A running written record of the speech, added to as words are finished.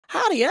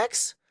Howdy,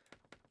 X.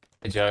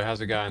 Hey Joe, how's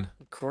it going?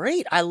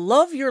 Great. I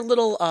love your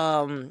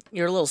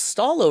little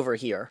stall over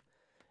here.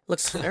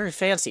 Looks very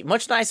fancy.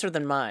 Much nicer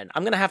than mine.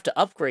 I'm gonna have to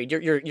upgrade.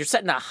 You're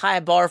setting a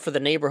high bar for the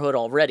neighborhood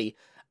already.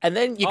 And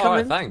then you come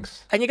Alright, in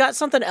thanks. and you got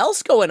something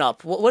else going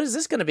up. What is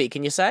this gonna be?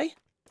 Can you say?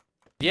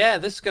 Yeah,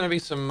 this is going to be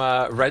some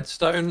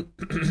redstone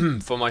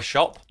for my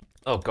shop.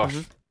 Oh gosh,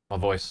 hmm my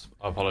voice.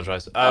 I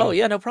apologize. Oh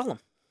yeah, no problem.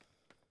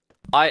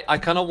 I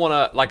kind of want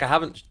to, like, I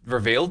haven't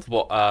revealed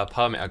what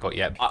permit I got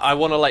yet. I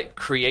want to, like,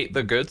 create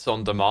the goods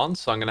on demand,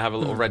 so I'm going to have a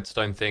little Mhm.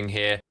 redstone thing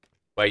here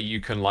where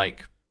you can,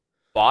 like,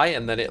 buy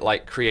and then it,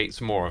 like, creates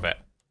more of it.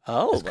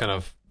 Oh, It's kind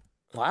of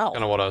wow.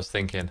 what I was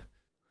thinking.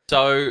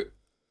 So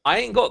I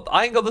ain't got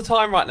the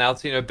time right now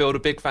to build a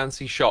big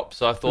fancy shop.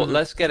 So I thought hmm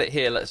let's get it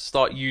here. Let's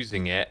start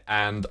using it,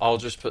 and I'll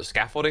just put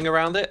scaffolding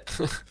around it.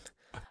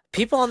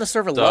 People on the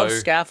server love So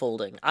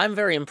scaffolding. I'm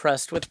very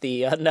impressed with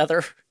the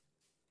Nether.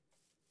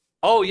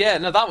 oh yeah,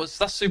 no,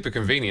 that's super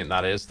convenient.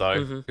 That is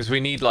though, hmm because we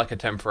need like a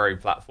temporary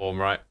platform,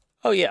 right?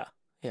 Oh yeah,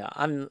 yeah.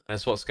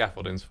 That's what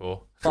scaffolding's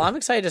for. Well, I'm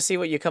excited to see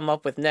what you come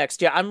up with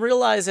next. Yeah, I'm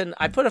realizing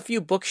I put a few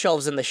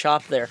bookshelves in the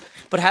shop there,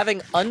 but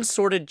having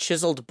unsorted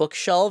chiseled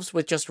bookshelves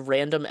with just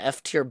random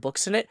F-tier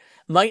books in it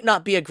might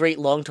not be a great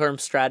long-term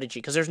strategy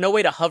because there's no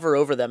way to hover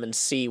over them and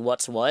see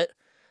what's what.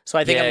 So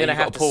I think I'm Yeah, gonna you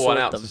got have to to pull one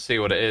sort out them. to see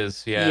what it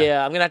is. Yeah.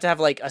 Yeah, I'm gonna have to have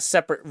like a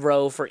separate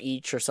row for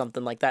each or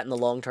something like that in the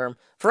long term.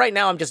 For right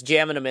now, I'm just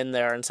jamming them in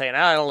there and saying,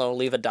 I don't know,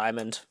 leave a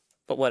diamond,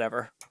 but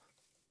whatever.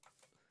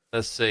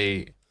 Let's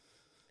see.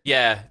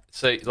 Yeah.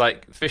 So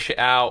like fish it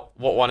out.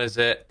 What one is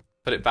it?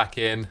 Put it back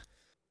in.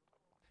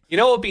 You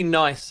know what would be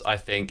nice, I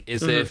think,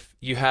 is hmm if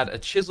you had a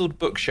chiseled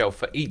bookshelf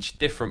for each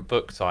different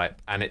book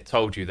type and it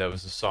told you there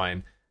was a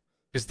sign.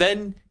 Because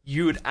then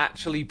you would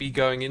actually be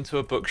going into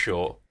a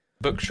bookshop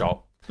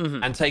hmm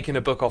and taking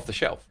a book off the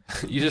shelf.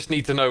 You just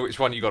need to know which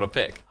one you got to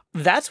pick.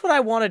 That's what I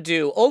want to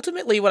do.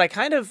 Ultimately, what I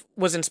kind of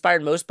was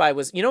inspired most by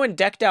was, in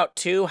Decked Out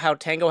 2, how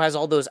Tango has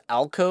all those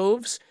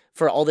alcoves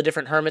for all the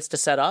different hermits to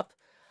set up.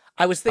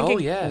 I was Oh,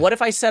 thinking, yeah. what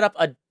if I set up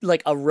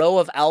a row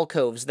of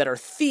alcoves that are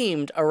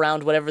themed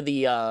around whatever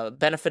the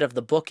benefit of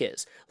the book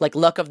is? Like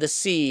Luck of the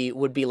Sea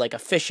would be like a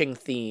fishing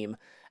theme,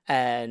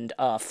 and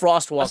That's a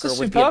Frostwalker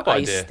would be an superb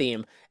ice idea.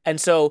 theme. And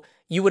so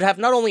you would have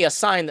not only a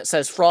sign that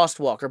says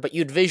Frostwalker, but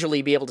you'd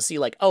visually be able to see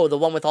like, oh, the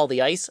one with all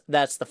the ice,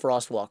 that's the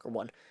Frostwalker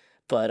one.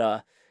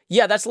 But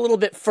yeah, that's a little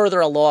bit further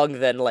along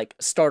than like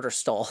starter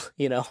stall,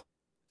 you know.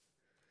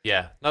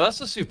 Yeah. No,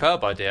 that's a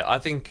superb idea. I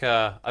think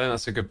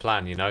that's a good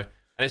plan.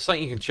 And it's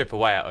something you can chip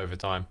away at over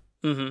time.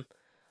 hmm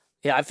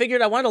Yeah, I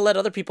figured I wanted to let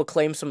other people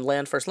claim some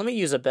land first. Let me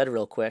use a bed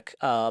real quick.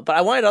 But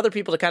I wanted other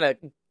people to kind of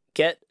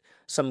get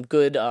some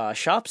good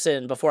shops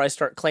in before I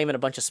start claiming a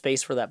bunch of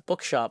space for that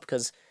bookshop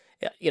because,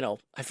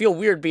 I feel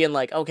weird being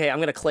like, okay, I'm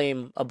going to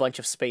claim a bunch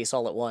of space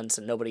all at once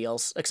and nobody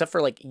else, except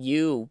for like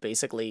you,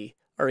 basically,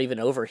 are even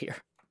over here.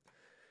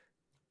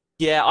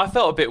 Yeah, I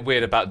felt a bit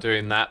weird about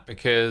doing that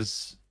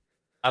because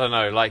I don't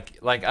know, like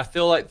I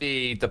feel like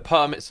the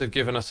permits have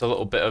given us a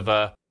little bit of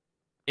a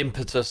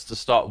impetus to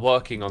start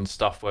working on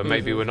stuff where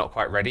maybe hmm we're not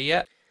quite ready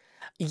yet.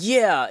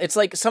 Yeah, it's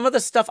like some of the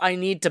stuff I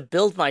need to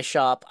build my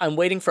shop, I'm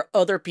waiting for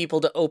other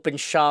people to open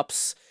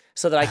shops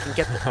so that I can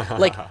get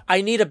like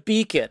I need a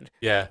beacon,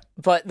 Yeah.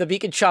 but the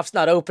beacon shop's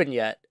not open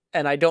yet,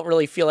 and I don't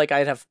really feel like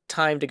I'd have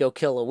time to go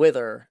kill a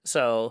wither.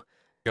 So,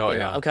 Got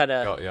ya. I'm kind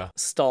of Got ya.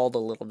 stalled a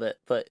little bit,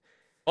 but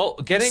Well,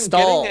 getting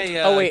stalled.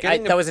 a Oh wait,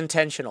 getting that a was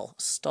intentional.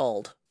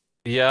 Stalled.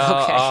 yeah,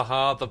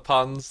 Okay. the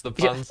puns, the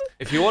Yeah. puns.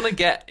 If you want to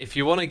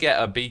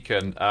get a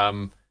beacon,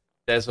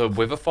 there's a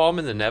wither farm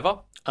in the Nether.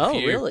 If Oh,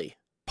 you really?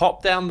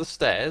 pop down the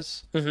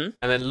stairs Mm-hmm.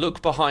 and then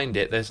look behind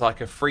it, there's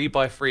like a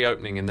 3x3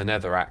 opening in the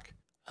Netherrack.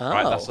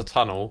 Right, that's Oh. a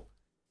tunnel.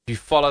 If you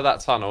follow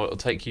that tunnel, it'll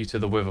take you to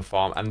the wither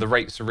farm, and the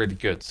rates are really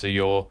good. So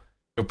you'll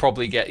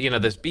probably get,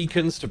 there's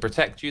beacons to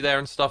protect you there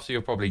and stuff. So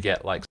you'll probably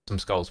get like some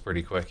skulls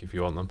pretty quick if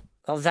you want them.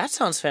 Oh, that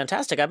sounds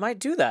fantastic. I might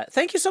do that.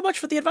 Thank you so much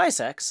for the advice,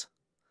 X.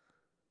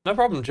 No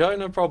problem, Joe.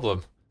 No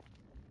problem.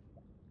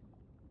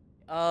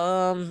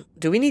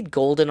 Do we need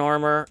golden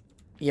armor?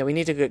 Yeah, we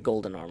need to get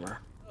golden armor.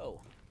 Oh.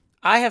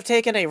 I have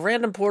taken a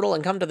random portal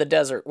and come to the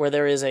desert where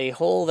there is a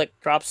hole that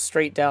drops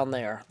straight down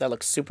there. That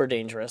looks super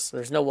dangerous.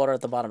 There's no water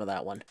at the bottom of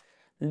that one.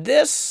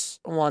 This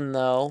one,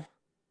 though,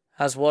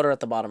 has water at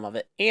the bottom of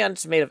it, and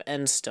it's made of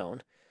end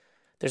stone.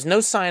 There's no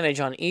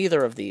signage on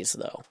either of these,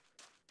 though.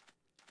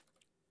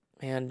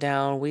 And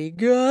down we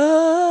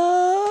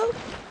go!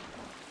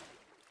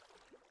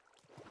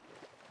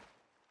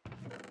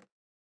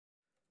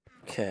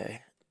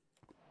 Okay.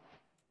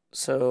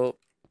 So,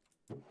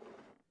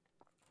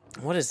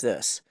 what is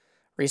this?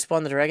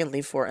 Respawn the dragon,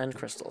 leave 4 end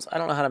crystals. I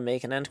don't know how to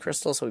make an end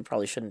crystal, so we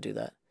probably shouldn't do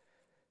that.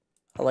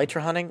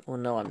 Elytra hunting? Well,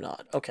 no, I'm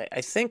not. Okay,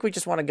 I think we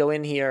just want to go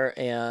in here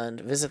and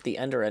visit the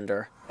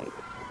Ender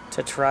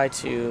to try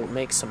to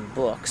make some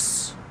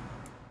books.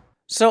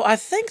 So I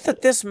think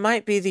that this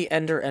might be the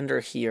Ender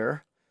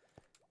here.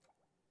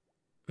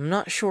 I'm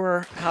not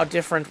sure how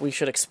different we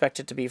should expect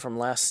it to be from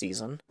last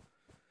season.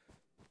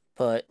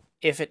 But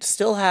if it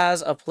still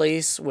has a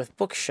place with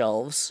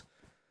bookshelves,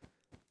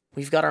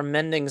 we've got our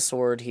mending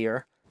sword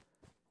here.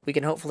 We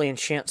can hopefully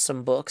enchant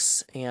some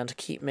books and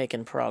keep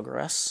making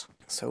progress.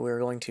 So we're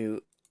going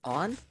to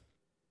on.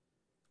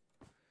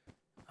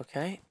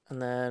 Okay,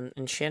 and then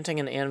enchanting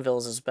and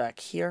anvils is back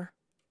here.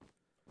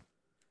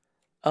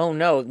 Oh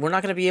no, we're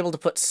not going to be able to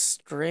put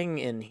string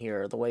in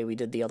here the way we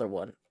did the other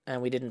one.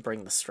 And we didn't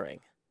bring the string.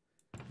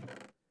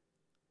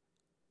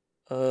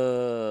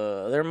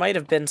 There might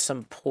have been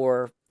some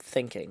poor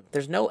thinking.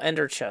 There's no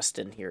ender chest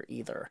in here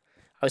either.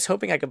 I was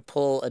hoping I could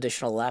pull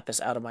additional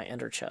lapis out of my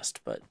ender chest,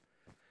 but...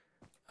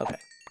 Okay.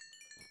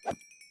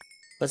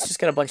 Let's just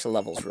get a bunch of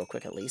levels real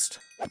quick at least.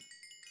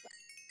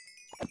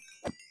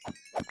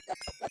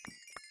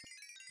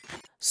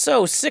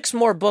 So, 6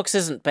 more books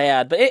isn't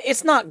bad, but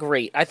it's not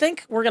great. I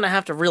think we're going to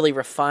have to really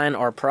refine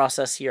our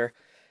process here.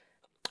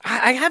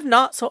 I have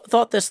not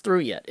thought this through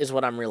yet, is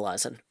what I'm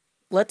realizing.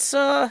 Let's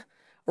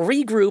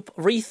regroup,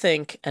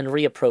 rethink, and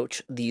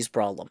reapproach these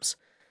problems.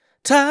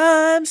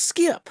 Time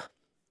skip!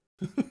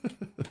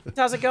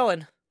 How's it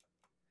going?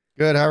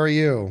 Good, how are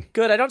you?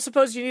 Good, I don't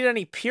suppose you need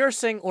any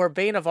Piercing or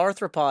Bane of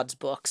Arthropods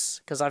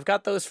books, because I've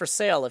got those for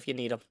sale if you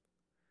need them.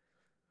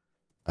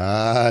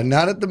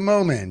 Not at the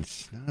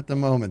moment. Not at the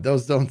moment.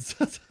 Those don't...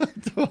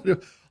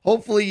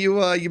 Hopefully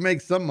you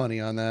make some money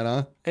on that,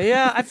 huh?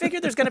 Yeah, I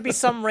figured there's going to be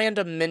some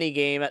random mini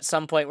game at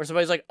some point where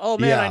somebody's like, oh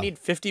man, I need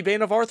 50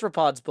 Bane of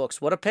Arthropods books.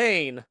 What a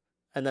pain.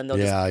 And then they'll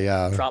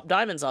just drop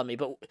diamonds on me.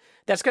 But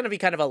that's going to be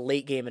kind of a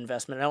late game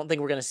investment. I don't think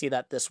we're going to see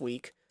that this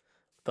week.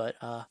 But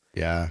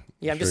yeah,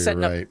 I'm just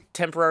setting up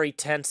temporary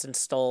tents and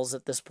stalls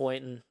at this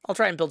point, and I'll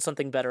try and build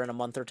something better in a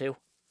month or two.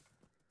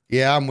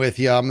 Yeah, I'm with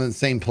you. I'm in the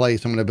same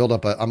place. I'm going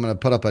to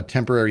put up a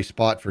temporary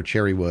spot for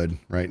cherry wood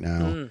right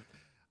now.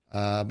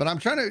 But I'm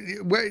trying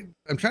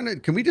to,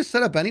 can we just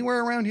set up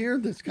anywhere around here?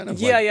 That's kind of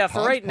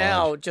for right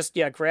now, just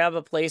grab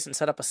a place and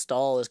set up a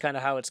stall is kind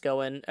of how it's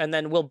going. And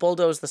then we'll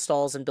bulldoze the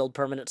stalls and build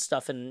permanent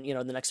stuff in,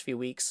 the next few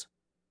weeks.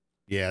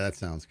 Yeah, that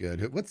sounds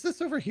good. What's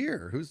this over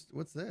here?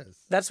 What's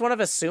this? That's one of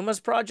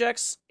Xisuma's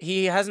projects.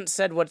 He hasn't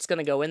said what's going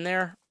to go in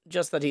there,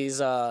 just that he's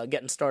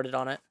getting started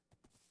on it.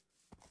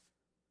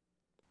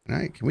 All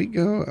right, can we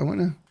go? I want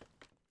to,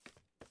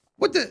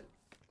 what the,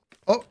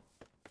 oh,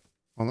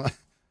 hold on.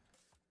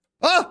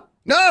 Oh,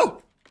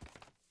 no!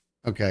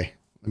 Okay,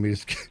 let me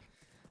just...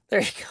 There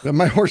you go.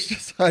 My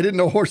horse I didn't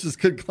know horses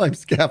could climb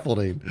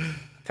scaffolding.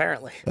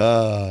 Apparently.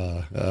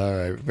 All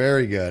right,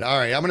 very good. All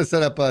right, I'm going to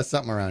set up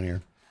something around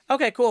here.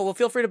 Okay, cool. Well,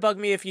 feel free to bug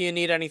me if you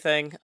need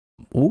anything.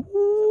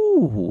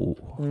 Ooh.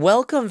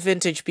 Welcome,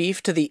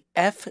 Vintagebeef, to the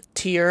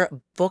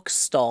F-tier book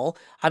stall.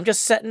 I'm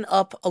just setting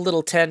up a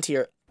little tent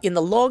here. In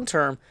the long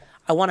term,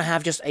 I want to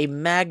have just a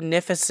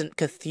magnificent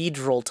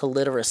cathedral to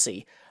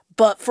literacy.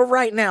 But for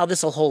right now,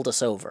 this will hold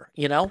us over,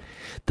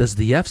 Does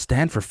the F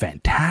stand for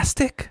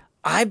fantastic?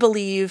 I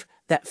believe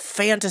that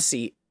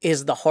fantasy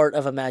is the heart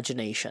of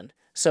imagination.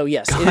 So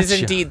yes, Gotcha. It is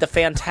indeed the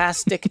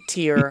fantastic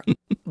tier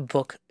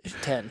book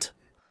tent.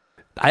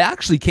 I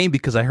actually came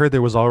because I heard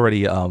there was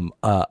already an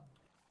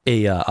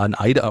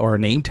item or a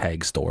name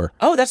tag store.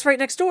 Oh, that's right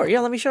next door. Yeah,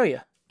 let me show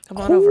you. Come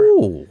on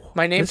over.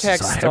 My name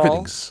tag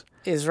stall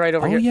is right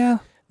over here. Oh yeah.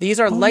 These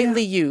are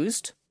lightly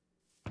used.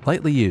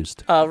 Lightly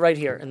used. Right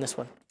here in this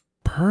one.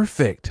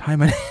 Perfect. Hi,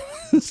 my name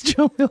is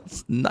Joe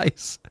Hills.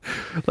 Nice.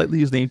 Lightly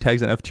used name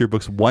tags and F-tier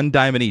books. 1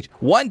 diamond each.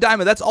 1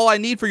 diamond. That's all I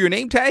need for your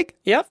name tag?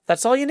 Yep,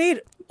 that's all you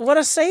need. What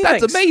a savings.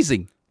 That's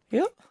amazing.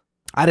 Yep.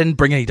 I didn't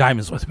bring any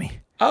diamonds with me.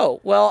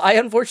 Oh, well, I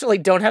unfortunately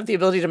don't have the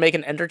ability to make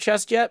an ender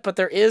chest yet, but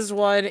there is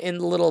one in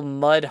the little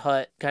mud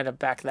hut kind of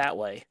back that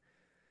way.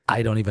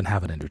 I don't even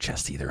have an ender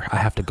chest either. I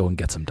have to go and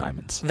get some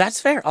diamonds.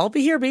 That's fair. I'll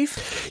be here,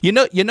 Beef. You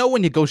know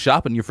when you go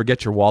shopping, you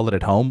forget your wallet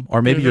at home,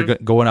 or maybe you're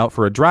going out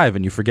for a drive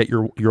and you forget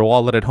your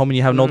wallet at home and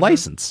you have no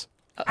license.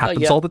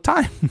 Happens all the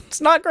time.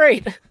 It's not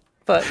great,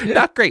 but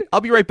not great.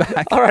 I'll be right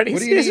back. Alrighty. What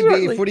do you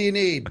need, Beef? What do you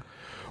need?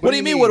 What do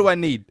you mean? What do I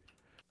need?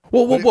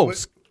 Whoa! What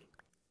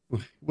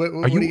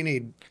do you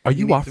need? Are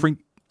you offering?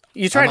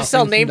 You trying to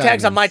sell name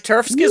tags on my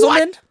turf,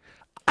 Skizzleman?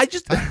 I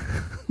just.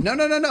 No.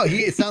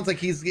 It sounds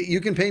like you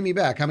can pay me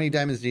back. How many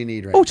diamonds do you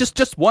need right now?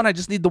 Just one. I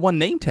just need the one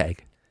name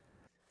tag.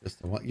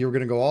 Just the one. You were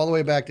going to go all the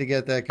way back to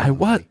get that. I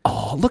was.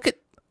 Oh, look at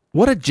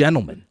what a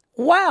gentleman.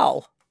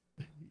 Wow.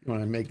 You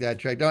want to make that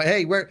track?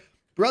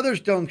 Brothers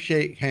don't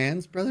shake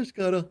hands. Brothers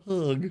got a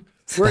hug.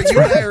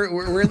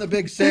 We're in the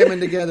big salmon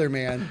together,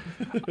 man.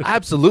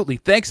 Absolutely.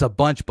 Thanks a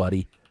bunch,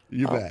 buddy.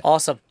 You bet.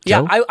 Awesome.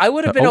 Yeah, I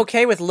would have been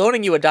okay with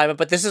loaning you a diamond,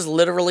 but this is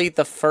literally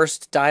the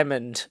first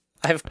diamond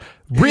I've...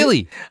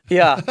 Really?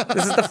 Yeah.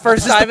 This is the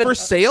first diamond. The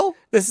first sale?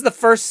 This is the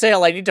first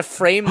sale. I need to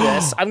frame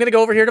this. I'm going to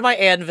go over here to my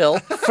anvil.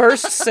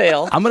 First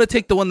sale. I'm going to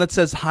take the one that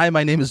says, "Hi,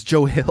 my name is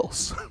Joe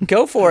Hills."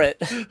 Go for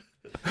it.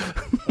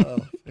 Oh,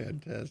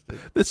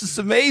 fantastic. This is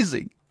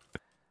amazing.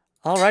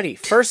 Alrighty.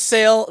 First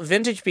sale,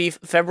 Vintagebeef,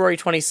 February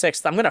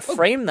 26th. I'm going to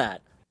frame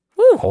that.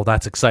 Woo. Oh,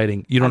 that's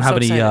exciting. You don't have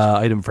any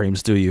item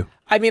frames, do you?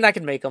 I mean, I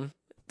can make them.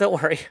 Don't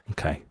worry.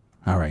 Okay.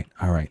 All right.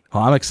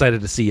 Well, I'm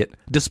excited to see it.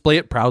 Display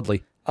it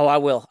proudly. Oh, I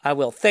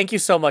will. Thank you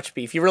so much,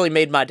 Beef. You really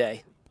made my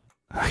day.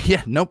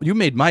 Yeah, nope. You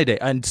made my day.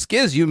 And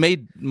Skizz, you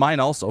made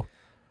mine also.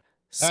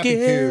 Happy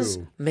Skizz,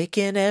 to.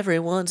 making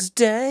everyone's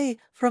day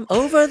from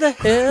over the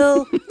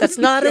hill. That's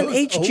not an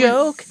H Always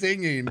joke.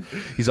 Singing.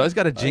 He's always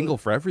got a jingle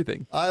for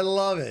everything. I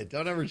love it.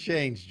 Don't ever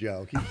change,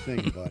 Joe. Keep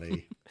singing,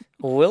 buddy.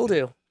 Will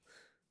do.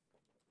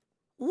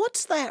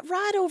 What's that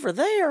right over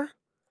there?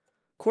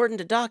 According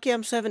to Doc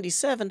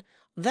M77,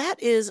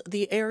 that is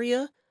the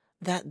area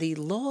that the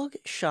log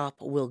shop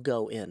will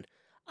go in.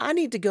 I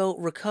need to go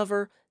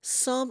recover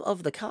some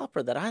of the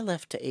copper that I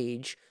left to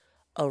age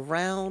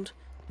around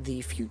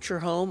the future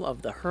home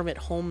of the Hermit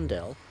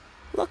Homedale.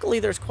 Luckily,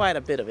 there's quite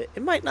a bit of it.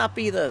 It might not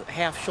be the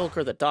half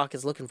shulker that Doc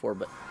is looking for,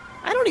 but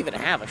I don't even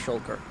have a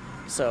shulker.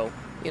 So,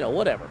 you know,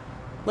 whatever.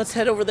 Let's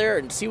head over there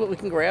and see what we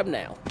can grab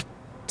now.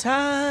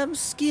 Time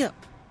skip.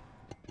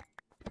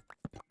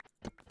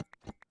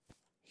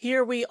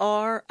 Here we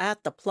are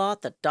at the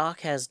plot that Doc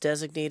has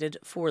designated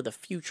for the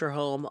future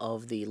home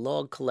of the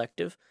Log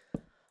Collective.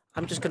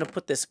 I'm just going to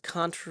put this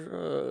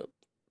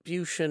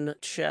contribution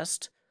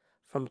chest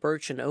from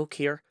birch and oak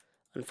here.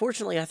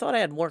 Unfortunately, I thought I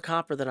had more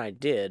copper than I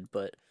did,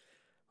 but,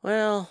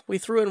 well, we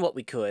threw in what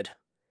we could.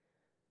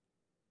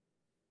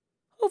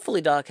 Hopefully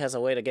Doc has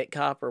a way to get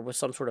copper with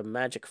some sort of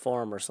magic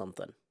farm or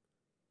something.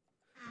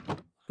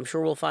 I'm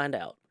sure we'll find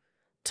out.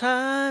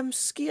 Time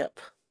skip.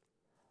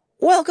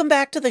 Welcome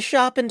back to the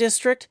shopping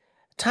district.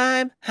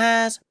 Time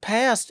has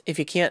passed, if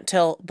you can't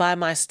tell by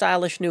my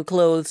stylish new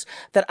clothes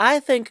that I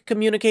think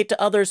communicate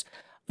to others.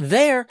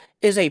 There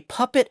is a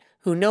puppet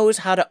who knows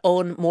how to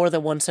own more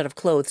than one set of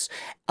clothes.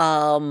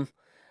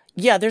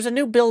 Yeah, there's a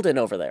new building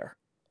over there.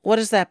 What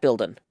is that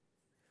building?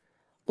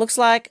 Looks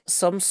like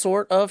some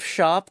sort of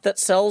shop that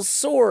sells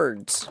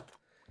swords.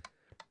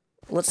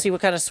 Let's see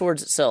what kind of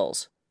swords it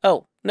sells.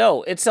 Oh,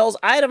 no, it sells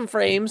item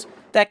frames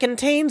that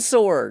contain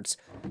swords.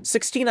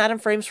 16 item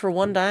frames for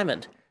 1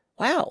 diamond.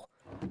 Wow.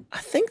 I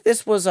think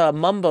this was a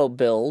Mumbo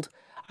build.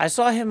 I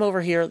saw him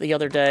over here the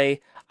other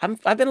day.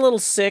 I've been a little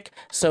sick,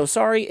 so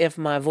sorry if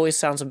my voice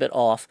sounds a bit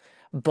off.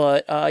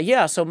 But,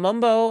 yeah, so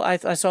Mumbo,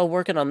 I saw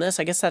working on this.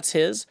 I guess that's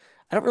his.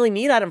 I don't really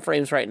need item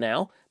frames right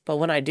now, but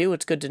when I do,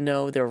 it's good to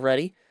know they're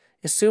ready.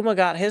 Xisuma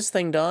got his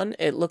thing done.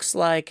 It looks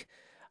like,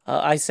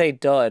 I say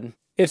done.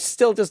 It's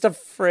still just a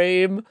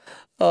frame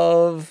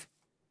of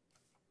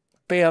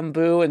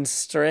bamboo and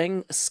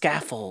string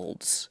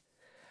scaffolds.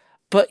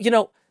 But, you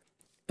know,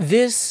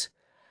 this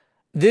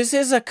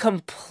is a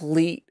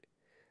complete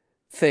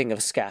thing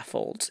of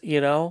scaffolds,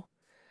 you know?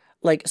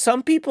 Like,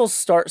 some people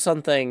start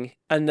something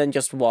and then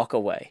just walk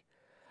away.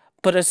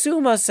 But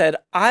Xisuma said,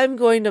 I'm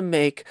going to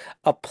make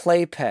a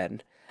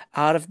playpen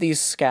out of these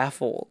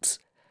scaffolds.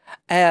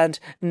 And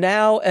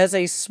now, as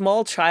a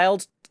small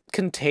child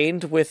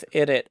contained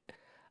within it,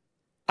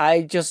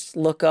 I just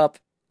look up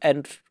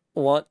and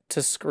want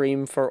to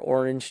scream for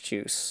orange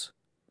juice.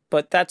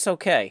 But that's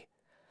okay.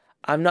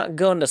 I'm not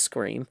going to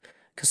scream,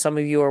 because some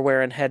of you are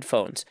wearing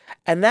headphones.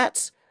 And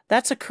that's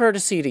a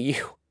courtesy to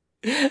you.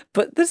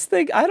 But this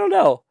thing, I don't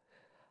know.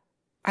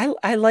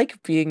 I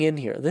like being in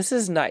here. This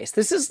is nice.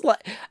 This is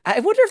like, I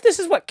wonder if this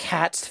is what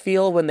cats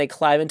feel when they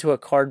climb into a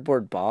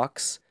cardboard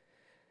box.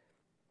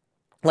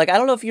 Like, I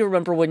don't know if you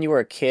remember when you were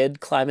a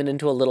kid climbing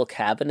into a little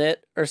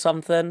cabinet or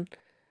something.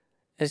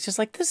 It's just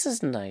like, this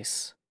is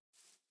nice.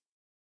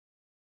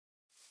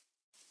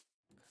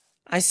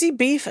 I see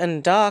Beef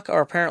and Doc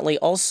are apparently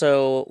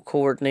also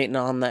coordinating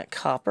on that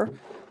copper.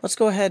 Let's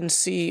go ahead and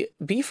see.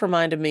 Beef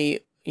reminded me,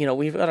 you know,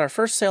 we've got our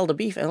first sale to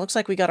Beef, and it looks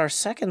like we got our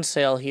second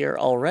sale here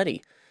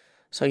already.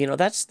 So, you know,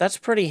 that's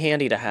pretty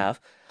handy to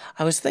have.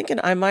 I was thinking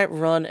I might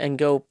run and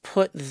go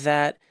put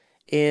that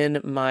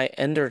in my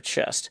ender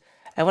chest.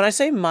 And when I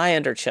say my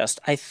ender chest,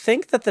 I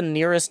think that the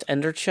nearest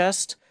ender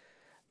chest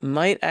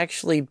might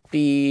actually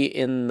be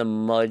in the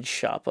mud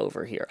shop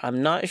over here.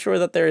 I'm not sure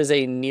that there is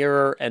a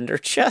nearer ender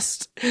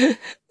chest.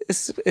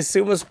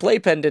 Xisuma's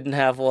playpen didn't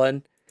have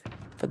one,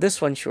 but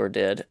this one sure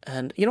did.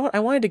 And you know what? I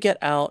wanted to get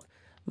out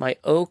my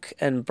oak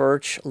and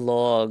birch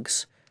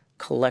logs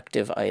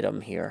collective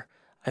item here.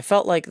 I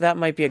felt like that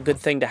might be a good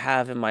thing to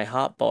have in my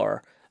hotbar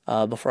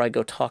before I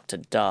go talk to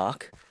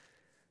Doc.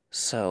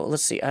 So,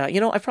 let's see.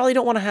 You know, I probably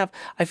don't want to have...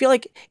 I feel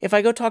like if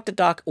I go talk to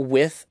Doc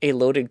with a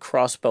loaded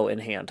crossbow in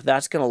hand,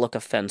 that's going to look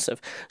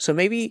offensive. So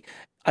maybe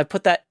I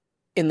put that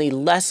in the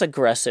less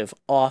aggressive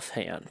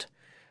offhand.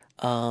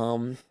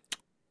 You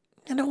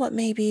know what?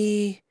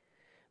 Maybe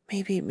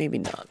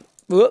not.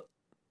 Whoop.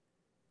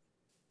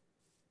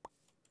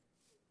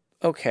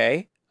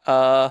 Okay.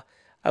 I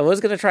was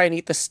going to try and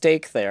eat the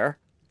steak there.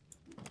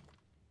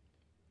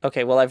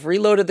 Okay, well, I've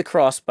reloaded the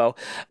crossbow.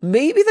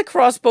 Maybe the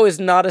crossbow is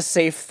not a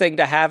safe thing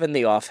to have in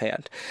the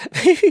offhand.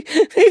 Maybe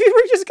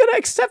we're just going to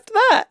accept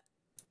that.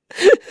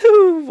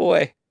 Oh,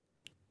 boy.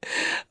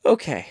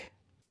 Okay.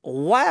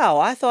 Wow,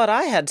 I thought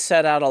I had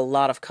set out a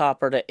lot of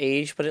copper to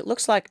age, but it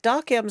looks like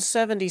Doc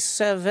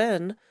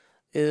M77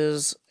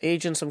 is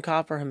aging some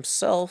copper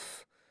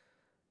himself.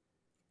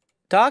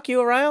 Doc,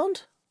 you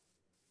around?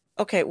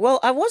 Okay,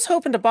 well, I was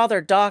hoping to bother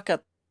Doc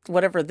at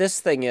whatever this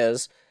thing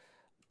is,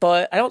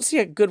 but I don't see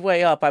a good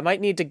way up. I might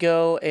need to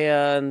go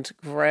and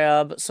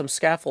grab some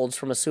scaffolds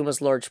from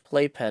Xisuma's large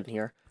playpen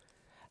here.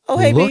 Oh,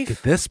 hey, Look Beef.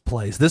 at this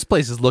place. This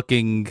place is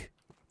looking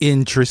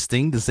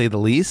interesting, to say the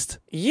least.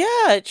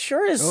 Yeah, it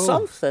sure is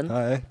something.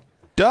 Hi.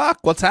 Doc,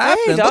 what's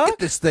happening? Look Doc. at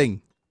this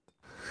thing.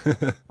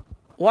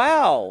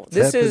 Wow,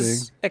 this happening?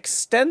 is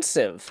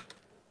extensive.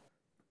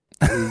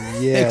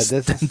 Yeah,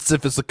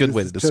 Extensive is a good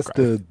way to this is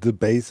describe just the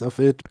base of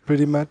it,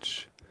 pretty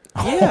much.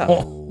 Yeah.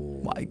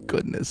 Oh, my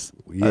goodness.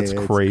 Yeah, That's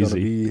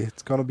crazy.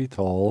 It's gonna be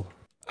tall.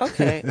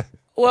 Okay.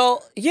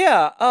 Well,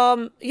 yeah.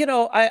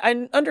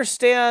 I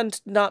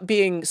understand not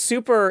being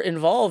super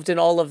involved in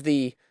all of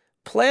the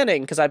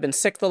planning because I've been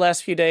sick the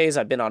last few days.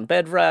 I've been on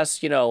bed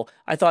rest.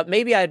 I thought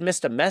maybe I had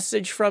missed a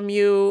message from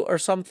you or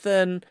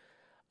something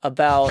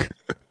about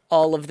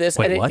all of this,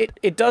 Wait, and what?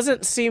 it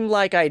doesn't seem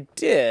like I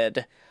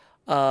did.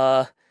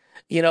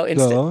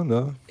 Instead,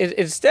 No.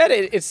 Instead,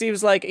 it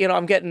seems like,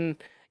 I'm getting,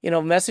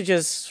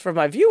 messages from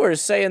my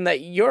viewers saying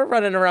that you're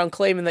running around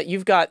claiming that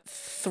you've got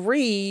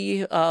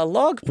 3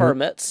 log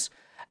permits.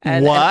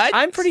 And What?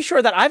 I'm pretty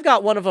sure that I've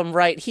got one of them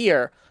right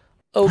here.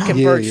 Oak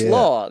and birch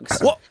logs.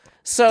 What?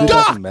 So, It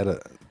doesn't matter.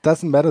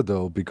 Doesn't matter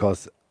though,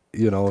 because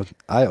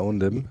I own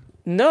them.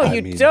 no, I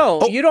you mean-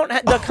 don't. You don't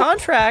have the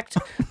contract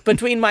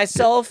between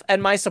myself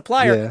and my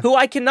supplier, Yeah. who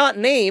I cannot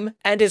name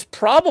and is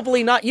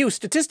probably not you,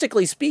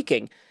 statistically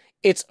speaking.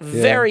 It's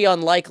very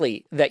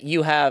unlikely that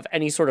you have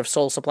any sort of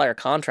sole supplier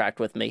contract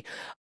with me.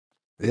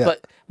 Yeah.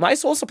 But my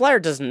sole supplier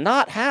does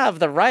not have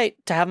the right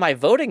to have my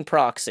voting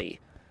proxy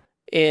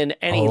in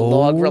any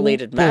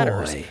log-related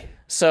matters. boy.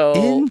 So,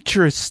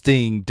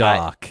 Interesting,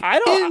 Doc. I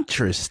don't-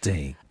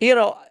 Interesting.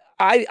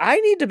 I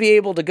need to be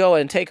able to go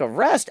and take a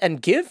rest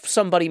and give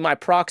somebody my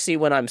proxy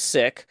when I'm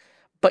sick.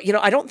 But,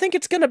 I don't think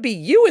it's going to be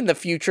you in the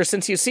future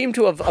since you seem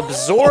to have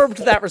absorbed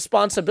that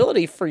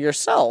responsibility for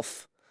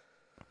yourself.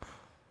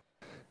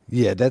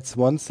 Yeah, that's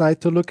one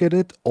side to look at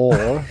it.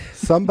 Or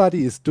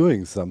somebody is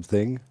doing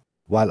something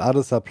while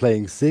others are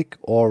playing sick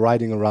or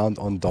riding around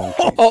on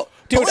donkeys. Oh,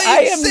 dude, Playing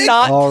I am sick?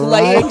 not All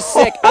playing right.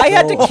 sick. I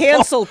had to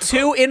cancel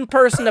 2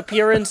 in-person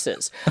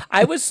appearances.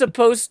 I was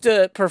supposed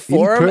to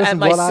perform In-person, at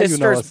my what are you now,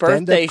 sister's a stand-up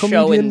birthday show in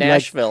comedian? Like-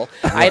 Nashville.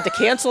 I had to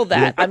cancel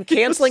that. I'm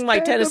canceling my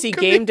Tennessee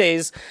Game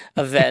Days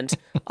event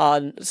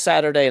on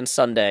Saturday and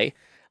Sunday.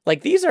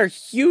 Like, these are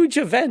huge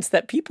events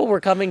that people were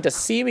coming to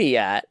see me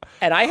at,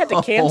 and I had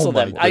to cancel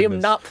my them. I am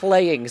goodness. not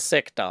playing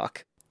sick,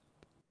 Doc.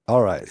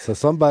 All right, so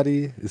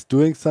somebody is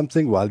doing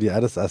something while the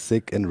others are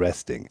sick and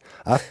resting.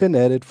 I've been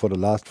at it for the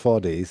last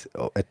 4 days,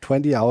 at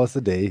 20 hours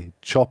a day,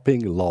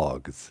 chopping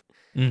logs.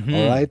 Mm-hmm.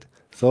 All right,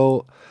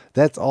 so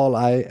that's all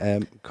I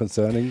am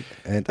concerning.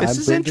 And This I'm is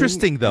building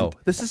interesting, though. and-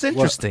 This is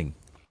interesting.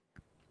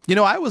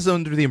 I was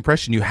under the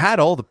impression you had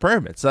all the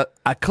permits.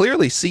 I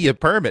clearly see a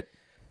permit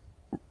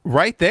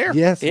right there.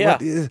 Yes, Yeah.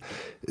 but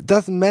it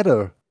doesn't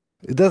matter.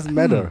 It doesn't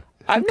matter.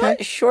 I'm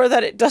not sure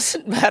that it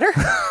doesn't matter.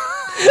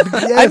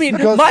 Yes, I mean,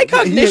 because my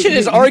cognition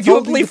is he's holding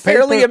arguably the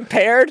fairly paper.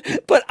 impaired,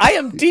 but I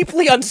am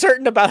deeply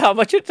uncertain about how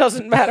much it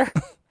doesn't matter.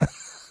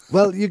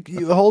 Well,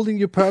 you're holding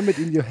your permit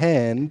in your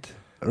hand,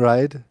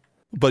 right?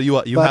 But you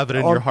But have it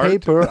in on your heart.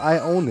 paper, I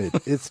own it.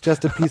 It's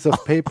just a piece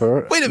of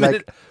paper. Wait a like-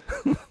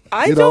 minute.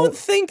 I You know- don't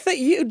think that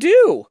you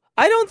do.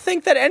 I don't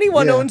think that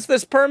anyone Yeah. owns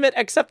this permit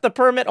except the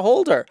permit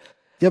holder.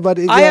 Yeah, but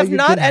I have you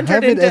not can entered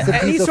have it into as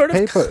a any piece sort of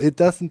of paper.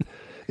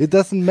 It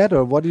doesn't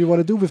matter. What do you want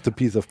to do with the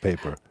piece of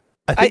paper?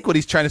 I think what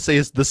he's trying to say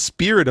is the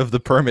spirit of the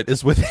permit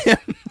is with him.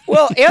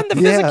 Well, and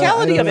the Yeah,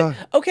 physicality I of don't it.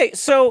 Okay,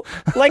 so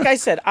like I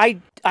said,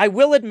 I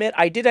will admit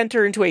I did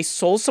enter into a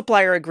sole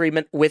supplier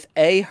agreement with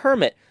a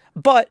hermit.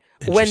 But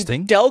when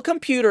Interesting. Dell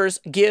Computers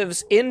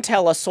gives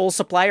Intel a sole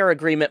supplier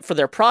agreement for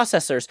their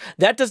processors,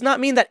 that does not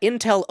mean that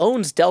Intel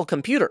owns Dell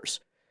Computers.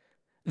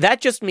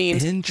 That just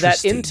means that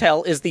Interesting.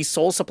 Intel is the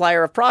sole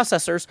supplier of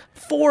processors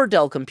for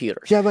Dell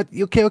Computers. Yeah, but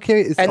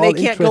okay. It's And all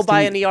they can't go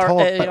buy interesting an ER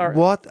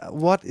talk, but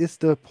what is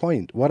the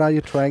point? What are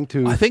you trying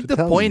to? I think to the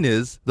tell point me?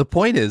 is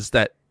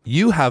that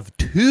you have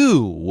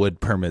 2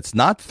 wood permits,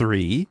 not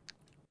 3.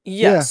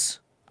 Yes.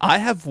 I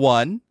have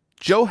 1.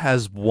 Joe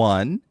has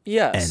 1.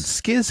 Yes. And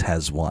Skizz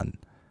has 1.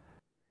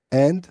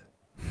 And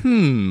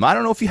I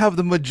don't know if you have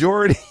the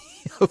majority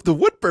of the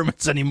wood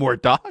permits anymore,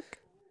 Doc.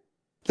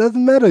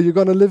 doesn't matter. You're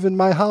gonna live in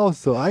my house,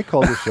 so I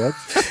call the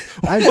shots.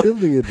 I'm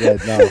building it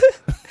right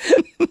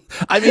now.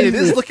 I mean, it is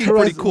Jesus looking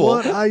pretty Christ, cool.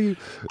 What are you?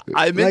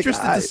 I'm like,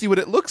 interested to see what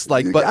it looks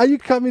like, but are you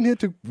coming here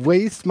to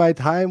waste my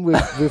time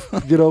with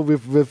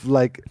with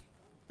like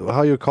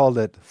how you call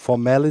that,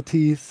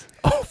 formalities,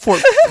 for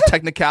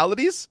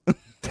technicalities,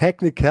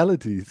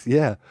 technicalities?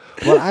 Yeah.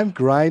 Well, I'm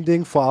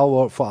grinding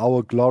for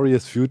our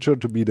glorious future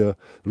to be the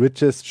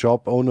richest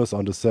shop owners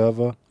on the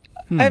server.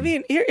 I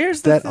mean,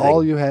 here's the That thing.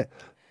 all you had?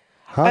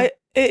 Huh?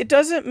 It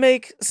doesn't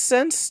make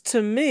sense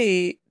to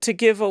me to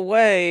give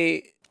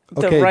away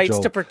the Okay, rights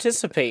Joe. to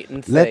participate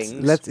in things.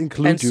 Let's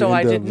include and you so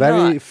I in the did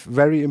very not.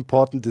 very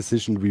important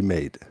decision we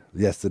made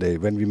yesterday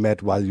when we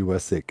met while you were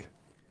sick.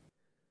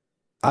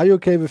 Are you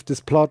okay with this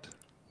plot?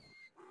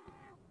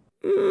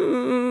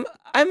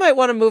 I might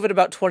want to move it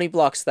about 20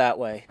 blocks that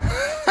way.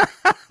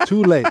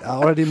 Too late. I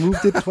already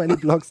moved it 20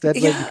 blocks that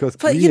way because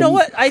but you know Grian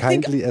what? I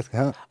think kindly asked,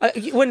 huh?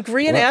 when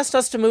Grian What? asked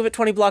us to move it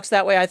 20 blocks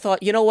that way, I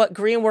thought, you know what?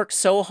 Grian worked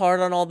so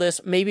hard on all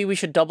this. Maybe we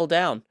should double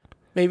down.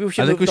 Maybe we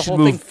should move the whole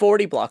thing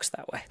 40 blocks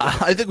that way.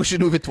 I think we should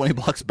move it 20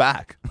 blocks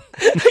back.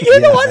 You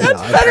know what?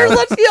 That's better.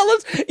 Let's.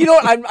 You know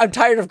what? I'm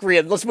tired of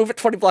Grian. Let's move it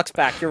 20 blocks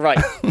back. You're right.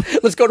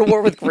 Let's go to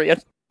war with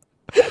Grian.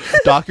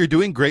 Doc, you're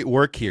doing great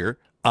work here.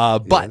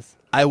 But Yes.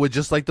 I would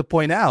just like to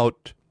point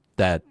out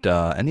that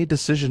any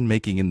decision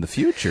making in the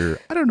future,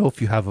 I don't know if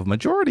you have a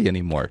majority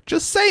anymore.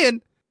 Just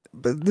saying.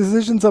 But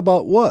decisions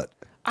about what?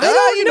 I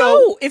don't you know.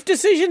 know, If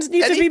decisions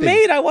need to be anything.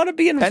 made, I want to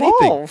be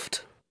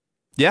involved.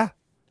 Yeah.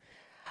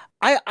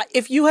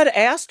 If you had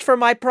asked for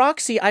my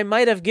proxy, I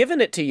might have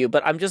given it to you,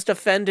 but I'm just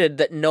offended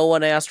that no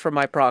one asked for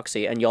my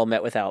proxy and y'all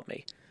met without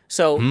me.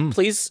 So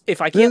please,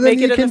 if I can't Then make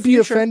you it in can the be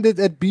future, offended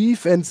at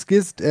Beef and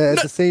Skizz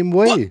the same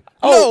way.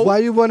 No. Why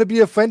you want to be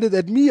offended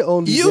at me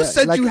only? You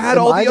said you had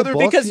all am I the other-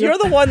 boss because here? you're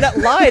the one that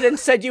lied and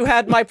said you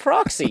had my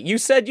proxy. You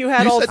said you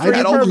had You all said you three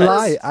had all permits. the-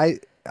 lie.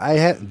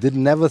 I did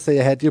never say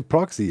I had your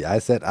proxy. I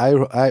said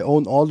I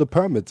own all the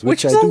permits,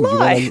 Which which is I a do.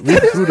 lie. You want to That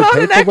read is through the not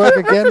an paperwork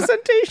accurate again?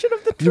 representation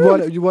of the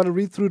truth. You want to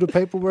read through the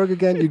paperwork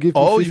again? You give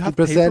me Oh, 50%. you have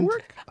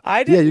paperwork? I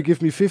Yeah, didn't. you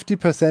give me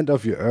 50%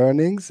 of your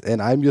earnings,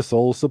 and I'm your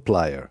sole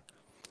supplier.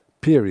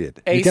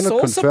 Period. A You cannot sole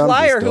confirm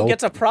supplier this, who though.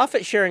 gets a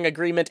profit sharing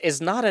agreement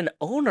is not an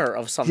owner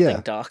of something,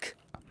 Yeah. Doc.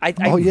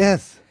 Oh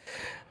yes,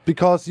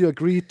 because you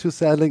agreed to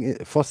selling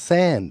it for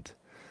sand,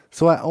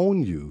 so I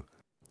own you.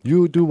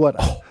 You do what?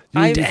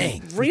 I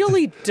Dang.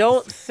 really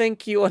don't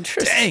think you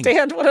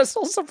understand what a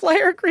sole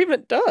supplier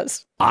agreement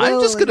does. I'm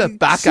Well, just going to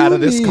back sue out of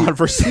this me.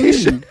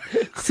 conversation.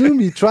 Sue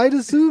me. Try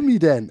to sue me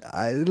then.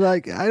 I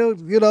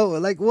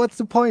don't. What's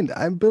the point?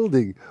 I'm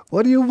building.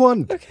 What do you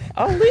want?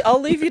 I'll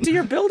leave you to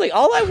your building.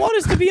 All I want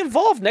is to be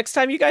involved next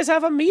time you guys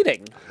have a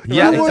meeting.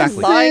 Yeah, Rather than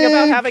exactly. lying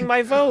about Sick. having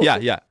my vote.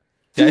 Yeah.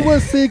 You were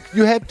sick.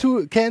 You had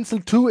to cancel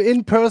 2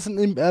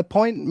 in-person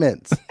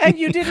appointments. And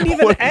you didn't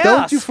even ask.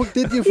 Don't you?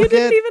 Did you You forget?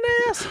 didn't even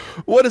ask.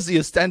 What is he,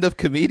 a stand-up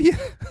comedian?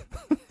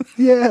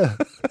 Yeah,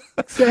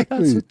 exactly.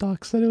 That's what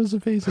Doc said. It was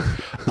amazing.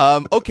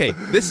 Okay,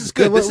 this is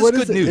good. This is What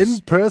good an news.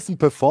 in-person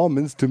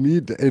performance to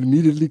me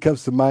immediately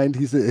comes to mind.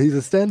 He's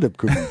a stand-up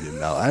comedian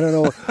now. I don't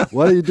know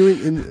what are you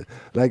doing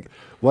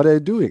what are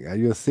you doing? Are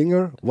you a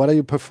singer? What are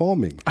you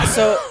performing?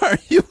 So Are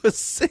you a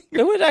singer?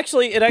 it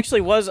actually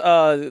was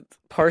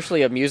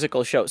partially a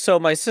musical show. So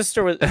my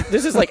sister was.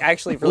 This is like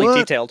actually really What?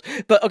 detailed.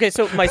 But okay,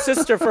 so my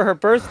sister for her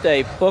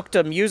birthday booked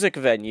a music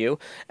venue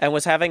and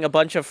was having a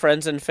bunch of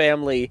friends and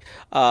family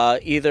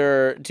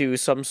either do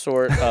some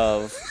sort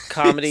of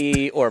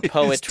comedy or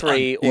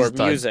poetry or He's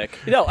done. music.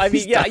 No, I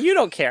mean, yeah, you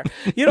don't care.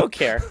 You don't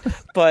care.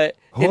 But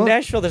in What?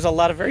 Nashville, there's a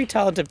lot of very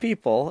talented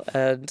people,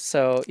 and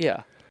so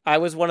yeah, I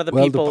was one of the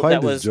Well, the people point that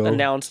is, was Joe-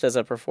 announced as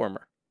a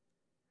performer.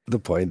 The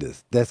point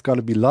is, there's going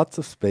to be lots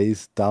of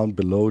space down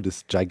below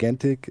this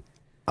gigantic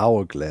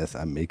hourglass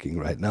I'm making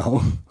right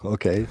now.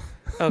 Okay,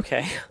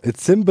 Okay.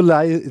 it's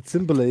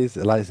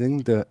symbolizing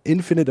the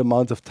infinite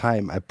amount of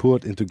time I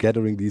poured into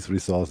gathering these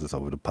resources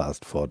over the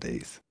past 4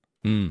 days.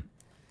 Mm.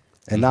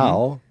 And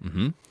now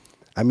Mm-hmm.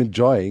 I'm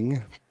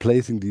enjoying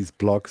placing these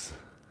blocks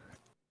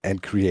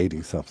and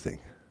creating something.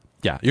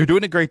 Yeah, you're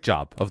doing a great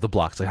job of the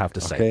blocks, I have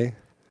to say. Okay.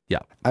 Yeah.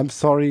 I'm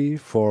sorry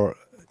for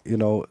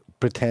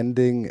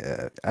pretending.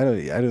 I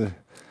don't.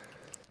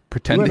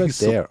 Pretending We're not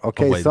there.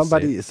 Okay. way to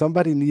say it.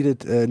 Somebody needed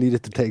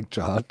to take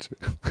charge.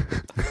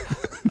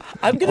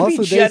 I'm going to Also, be they've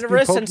been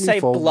generous and poking say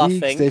for weeks. bluffing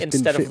They've been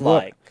instead of what?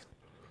 lying.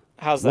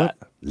 How's What?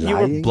 that? You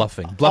were Lying?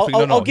 Bluffing. Bluffing.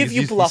 I'll- no, I'll give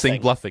he's- you he's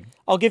saying bluffing. bluffing.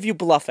 I'll give you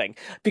bluffing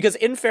because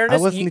in I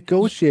fairness, was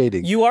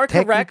negotiating. You are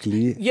correct.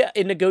 Technically- Yeah,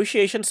 in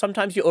negotiations,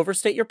 sometimes you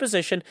overstate your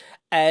position,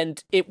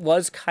 and it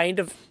was kind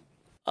of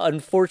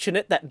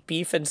unfortunate that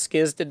Beef and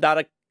Skizz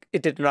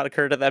it did not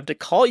occur to them to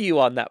call you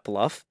on that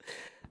bluff.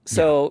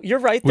 So you're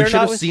right. We They're should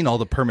not have seen all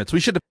the permits. We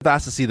should have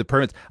asked to see the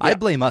permits. I Yeah.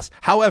 blame us.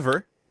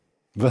 However,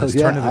 Well, This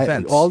turn of yeah,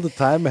 events. all the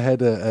time I had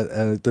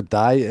the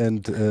dye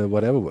and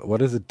whatever.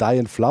 What is it? Dye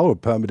and flower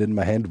permit in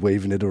my hand,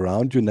 waving it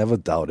around. You never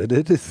doubted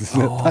it. This is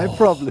not my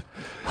problem.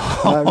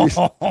 I mean,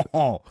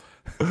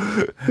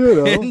 you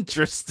know.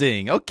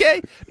 interesting.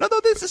 Okay. No,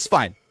 this is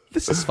fine.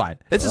 This is fine.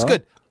 This is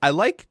good.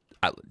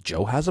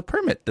 Joe has a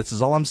permit. This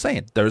is all I'm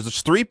saying.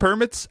 There's 3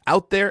 permits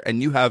out there,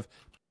 and you have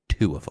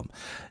 2 of them.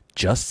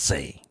 Just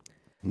saying.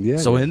 Yeah.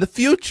 So in the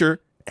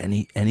future,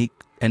 any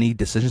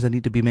decisions that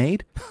need to be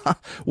made,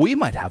 we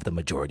might have the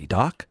majority,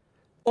 Doc.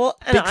 Well,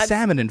 and Big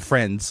Salmon and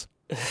friends.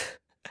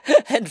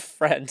 and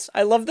friends.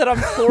 I love that I'm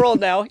plural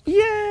now.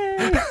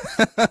 Yay!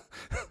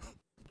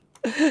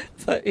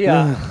 But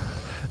yeah,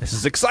 This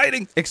is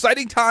exciting.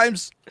 Exciting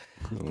times.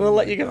 we'll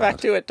let you get back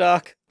to it,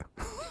 Doc.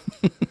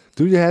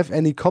 Do you have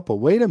any copper?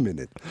 Wait a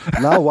minute.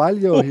 Now, while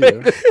you're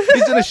here,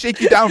 He's gonna shake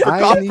you down for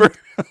copper.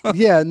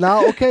 yeah.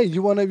 Now, okay.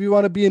 You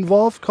wanna be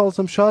involved? Call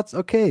some shots.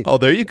 Okay. Oh,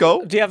 there you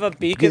go. Do you have a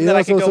beacon Yeah, that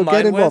I can go get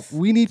mine involved. with?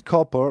 We need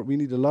copper. We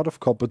need a lot of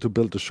copper to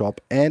build the shop,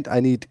 and I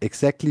need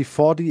exactly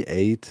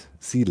 48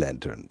 sea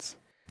lanterns.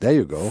 There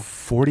you go.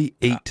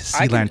 48 sea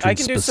I lanterns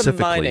can do some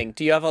specifically. mining.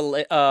 Do you have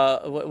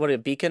a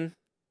beacon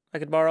I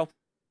could borrow?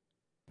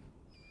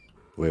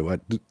 Wait,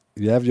 what?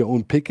 You have your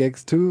own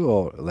pickaxe too,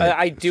 or like,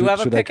 I do have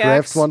a should pickaxe. I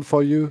craft one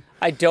for you?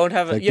 I don't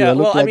have a. Like, Yeah, do I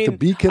look well, like I mean, the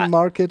beacon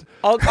market.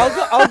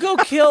 I'll go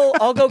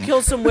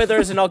kill some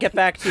withers, and I'll get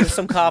back to you with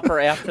some copper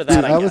after that.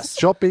 Dude, I was guess.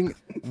 chopping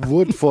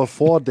wood for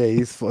 4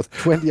 days for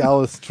 20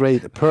 hours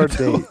straight per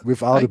day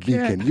without a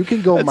beacon. You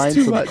can go That's mine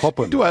too some much.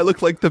 copper. Do I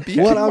look like the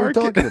beacon What are we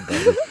market? talking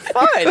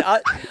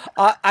about?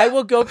 Fine. I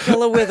will go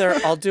kill a wither.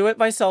 I'll do it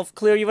myself.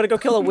 Cleo, you want to go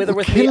kill a wither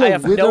with me? Kill I a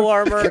have wither? no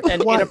armor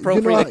and Why?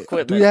 inappropriate Do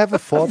equipment. you have a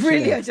fortune?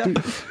 Really, I axe? don't.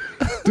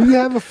 Do you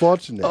have a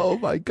fortune? axe? Oh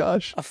my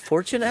gosh. A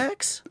fortune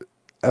axe?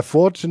 A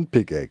fortune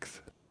pickaxe.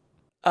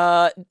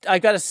 I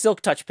got a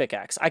silk touch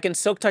pickaxe. I can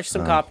silk touch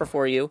some copper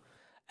for you,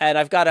 and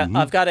I've got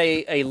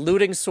a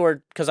looting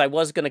sword because I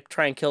was gonna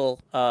try and kill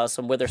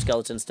some wither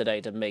skeletons today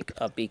to make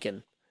a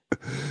beacon.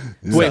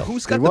 Wait,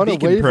 who's They got the want to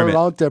beacon wave permit?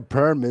 around their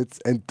permits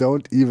and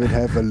don't even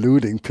have a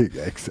looting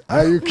pickaxe.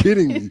 Are you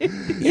kidding me?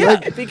 Yeah,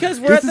 Like, because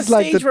we're at this the is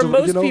like stage where you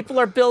most know, people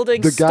are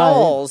building the guy-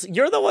 stalls.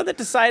 You're the one that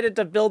decided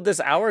to build this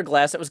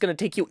hourglass that was going to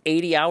take you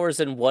 80 hours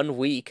in 1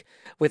 week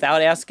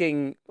without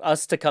asking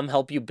us to come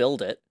help you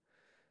build it.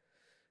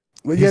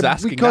 Well, He's yeah,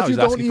 asking because now, you he's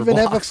don't asking for even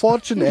have a blocks.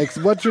 fortune axe.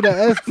 What should I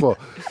ask for?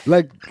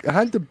 Like,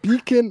 hunt a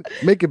beacon,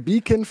 make a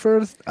beacon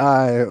first.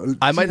 I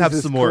might have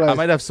Jesus some more. I Christ.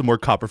 might have some more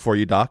copper for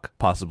you, Doc.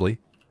 Possibly.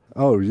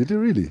 Oh, you do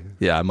really?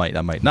 Yeah, I might.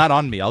 Not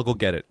on me. I'll go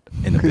get it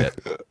in a bit.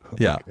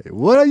 Yeah. Hey,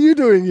 what are you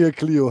doing here,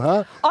 Cleo?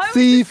 Huh? I was just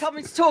Thief,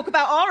 coming to talk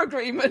about our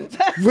agreement.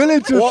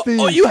 villager What? thief.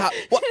 Oh, you have.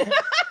 What?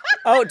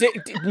 Oh,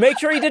 make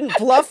sure he didn't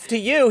bluff to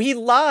you. He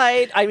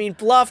lied. I mean,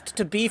 bluffed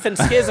to Beef and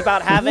Skizz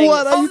about having.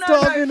 What are Oh, you no,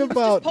 talking he was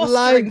about? just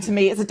posturing Like, to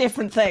me. It's a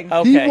different thing.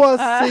 Okay. he was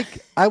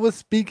sick. I was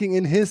speaking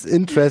in his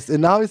interest,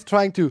 and now he's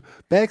trying to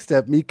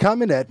backstab me,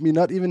 coming at me,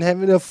 not even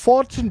having a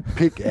fortune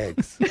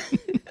pickaxe.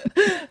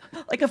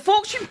 Like a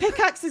fortune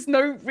pickaxe is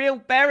no real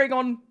bearing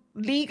on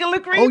legal Oh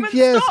agreements.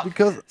 yes, Doc.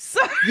 because So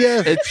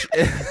yes,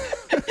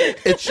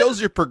 It shows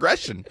your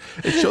progression.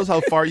 It shows how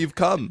far you've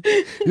come.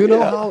 you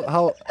know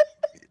how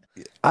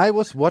I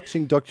was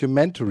watching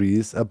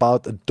documentaries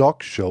about a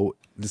dog show.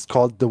 It's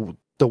called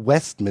the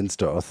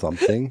Westminster or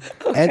something,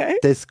 and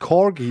this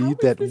corgi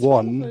that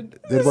won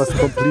that was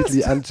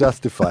completely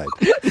unjustified.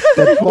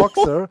 That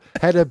boxer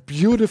had a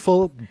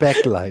beautiful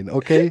backline.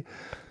 Okay,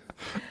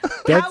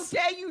 how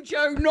dare you,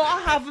 Joe,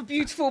 not have a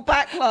beautiful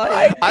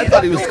backline? I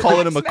thought he was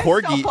calling him a Messed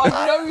corgi. up,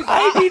 I know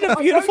that. I need a I know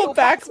beautiful your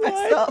back's messed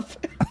backline.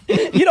 up.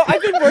 You know,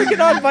 I've been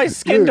working on my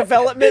skin Dude.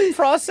 development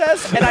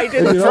process, and I And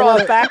didn't you know draw a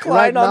what? backline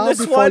Right on now, this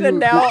before one, you- and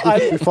now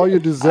before you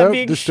I'm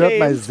being disturb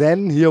my shamed.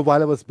 zen here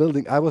while I was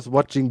building, I was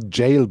watching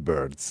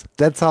Jailbirds.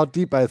 That's how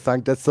deep I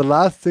sunk. That's the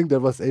last thing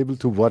that was able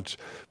to watch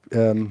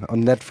on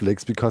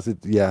Netflix because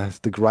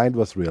the grind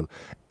was real.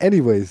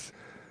 Anyways,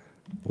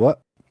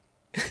 what?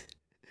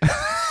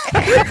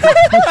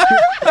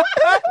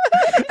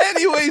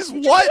 Anyways,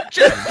 what?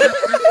 Just blue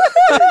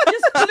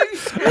screen.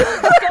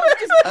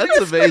 Just That's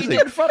blue screen amazing.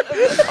 in front of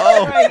us.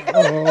 Oh. Right.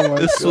 Oh my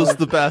This God. was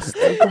the best.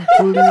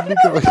 Completely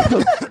going.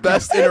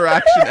 Best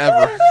interaction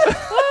ever.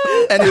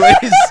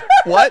 Anyways,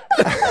 what?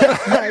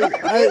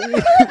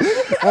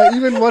 I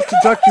even watched a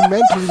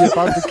documentary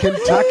about the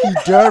Kentucky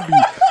Derby.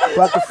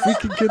 About the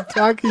freaking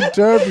Kentucky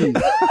Derby.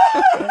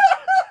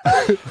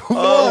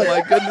 Oh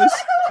my goodness.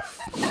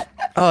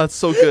 Oh, it's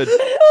so good.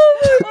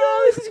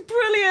 Oh, this is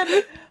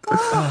brilliant.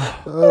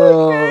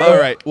 All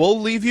right, we'll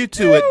leave you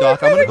to it,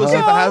 Doc. I'm gonna go see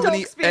if I have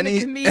Doc's been a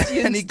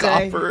comedian any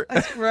today. copper,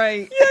 That's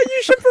great. yeah,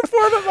 you should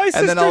perform at my and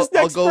sister's then I'll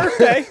next go.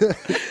 birthday.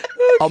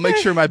 I'll make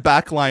sure my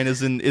back line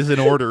is in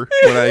order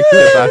when I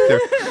get back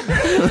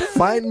there.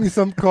 Find me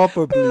some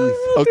copper, please.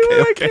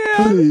 Okay.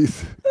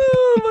 Please.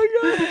 Oh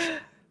my gosh.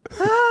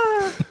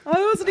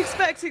 I wasn't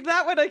expecting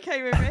that when I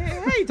came over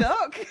here. Hey,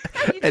 Doc.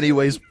 How you doing?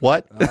 Anyways,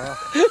 what? I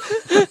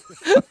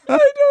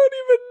don't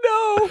even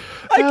know.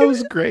 That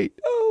was great.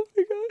 Oh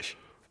my gosh.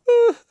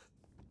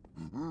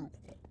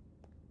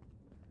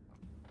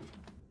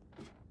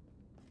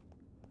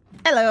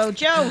 Hello,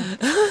 Joe.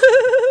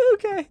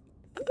 Okay.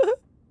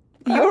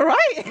 You all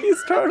right? You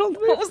startled me.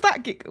 What was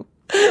that giggle?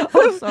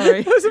 Oh,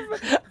 sorry.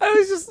 I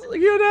was just,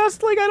 you had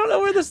asked, like, I don't know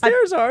where the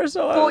stairs are,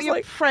 so I Bought was your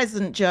like,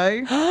 present,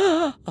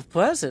 Joe. a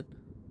present.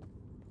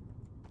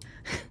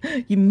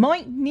 You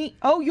might need.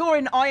 Oh, you're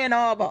in iron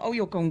armor. Oh,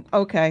 you're gone.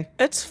 Okay.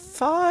 It's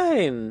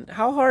fine.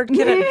 How hard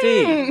can it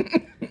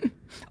be?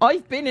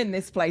 I've been in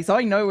this place.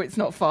 I know it's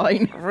not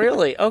fine.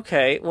 Really?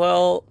 Okay.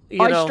 Well,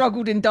 you I know.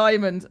 struggled in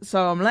diamonds,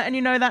 so I'm letting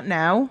you know that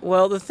now.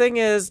 Well, the thing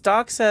is,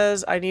 Doc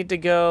says I need to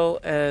go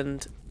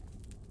and.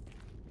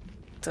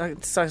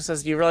 Doc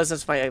says, you realize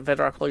that's my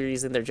bedrock hole you're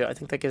using there, Joe. I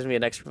think that gives me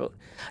an extra vote.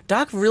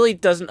 Doc really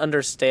doesn't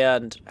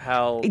understand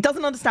how. He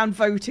doesn't understand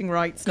voting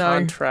rights, no.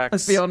 Contracts.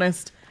 Let's be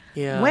honest.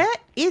 Yeah. Where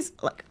is,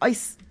 like,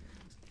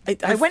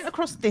 I went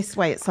across this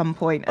way at some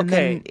point, and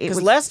Okay, then it because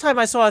was... last time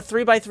I saw a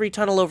 3x3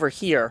 tunnel over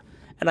here,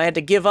 and I had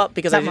to give up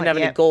because I That didn't might- have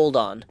any yeah. gold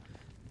on.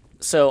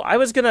 So I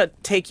was gonna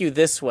take you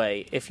this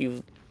way if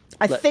you.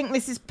 I think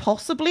this is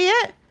possibly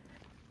it,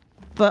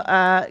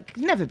 but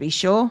can never be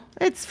sure.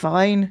 It's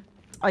fine.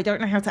 I don't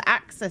know how to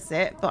access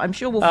it, but I'm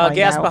sure we'll find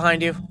gas out.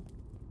 behind you.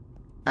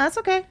 That's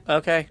okay.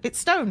 Okay. It's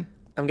stone.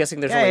 I'm guessing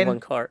there's Go only in. one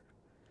cart.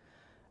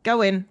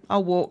 Go in.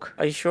 I'll walk.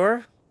 Are you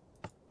sure?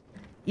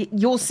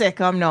 You're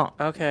sick. I'm not.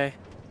 Okay.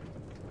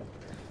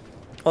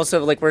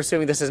 Also, like, we're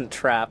assuming this isn't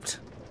trapped.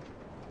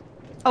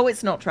 Oh,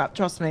 it's not trapped.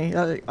 Trust me.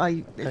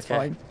 It's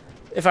fine.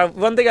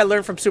 One thing I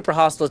learned from Super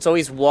Hostile, it's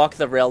always walk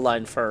the rail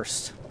line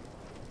first.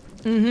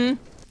 Mm-hmm.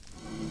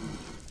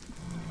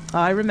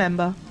 I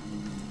remember.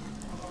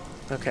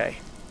 Okay.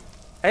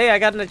 Hey, I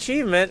got an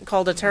achievement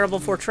called A Terrible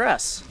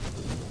Fortress.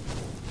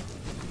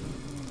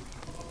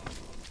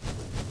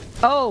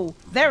 Oh,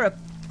 there are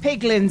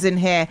piglins in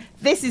here.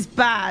 This is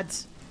bad.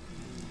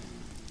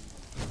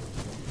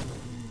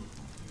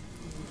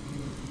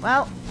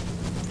 Well,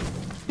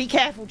 be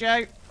careful,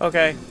 Joe.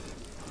 Okay.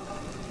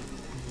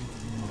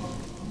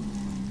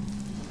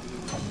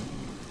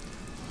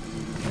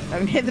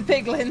 Don't hit the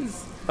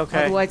piglins.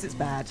 Okay. Otherwise, it's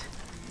bad.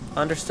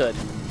 Understood.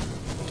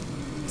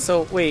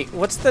 So, wait,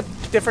 what's the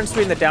difference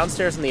between the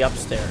downstairs and the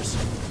upstairs?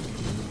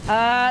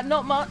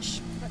 Not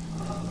much.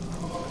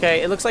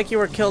 Okay, it looks like you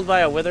were killed by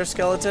a wither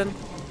skeleton.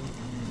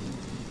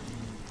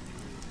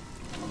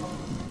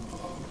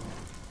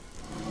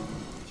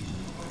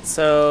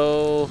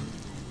 So,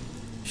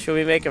 should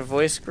we make a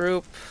voice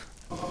group?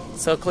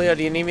 So, Cleo,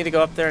 do you need me to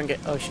go up there and get...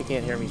 Oh, she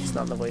can't hear me. She's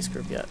not in the voice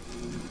group yet.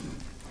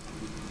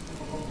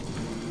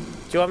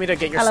 Do you want me to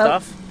get your Hello?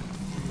 stuff?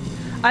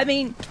 I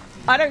mean,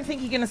 I don't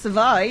think you're going to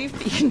survive,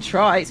 but you can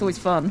try. It's always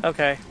fun.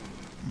 Okay.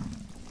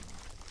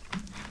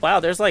 Wow,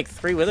 there's like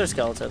 3 wither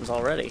skeletons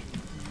already.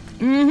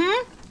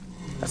 Mm-hmm.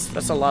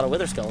 That's a lot of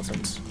wither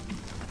skeletons.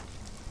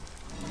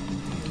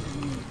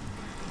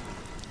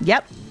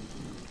 Yep.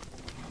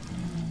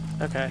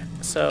 Okay,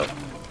 so...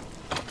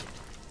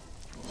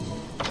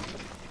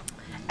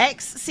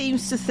 X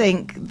seems to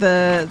think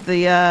the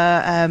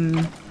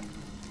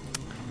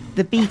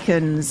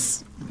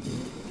beacons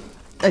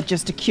are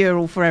just a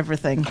cure-all for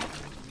everything.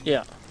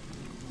 Yeah.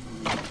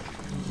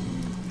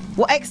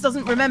 What X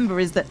doesn't remember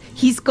is that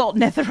he's got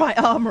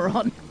netherite armor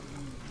on.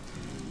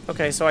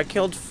 Okay, so I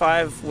killed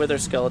 5 wither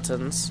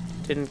skeletons.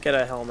 Didn't get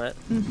a helmet.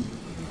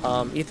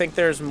 You think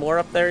there's more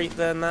up there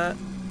than that?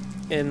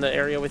 In the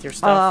area with your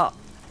stuff?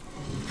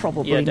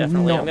 Probably yeah,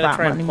 definitely. not I'm gonna that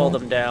try and pull anymore.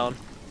 them down.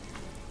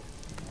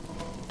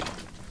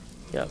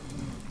 Yep.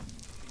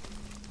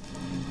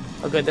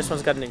 Oh good, this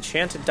one's got an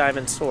enchanted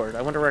diamond sword.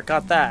 I wonder where it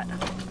got that.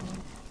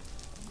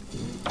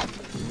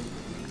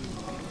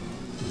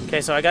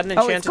 Okay, so I got an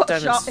enchanted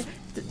diamond sword.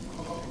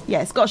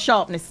 Yeah, it's got a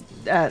sharpness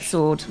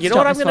sword. You know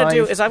what I'm Sharpness gonna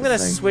do 5, is I'm gonna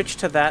so- switch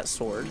to that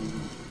sword.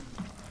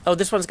 Oh,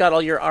 this one's got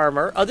all your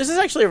armor. Oh, this is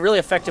actually a really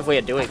effective way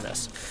of doing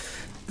this.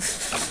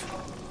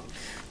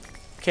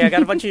 Okay, I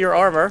got a bunch of your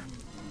armor.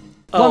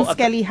 Oh, One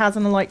skelly has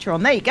an elytra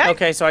on. There you go.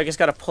 okay, so I just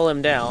gotta pull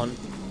him down.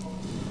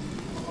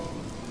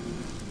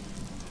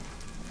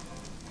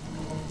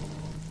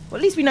 Well,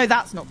 at least we know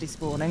that's not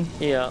despawning.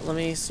 Yeah, let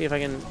me see if I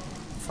can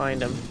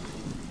find him.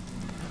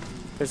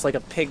 There's like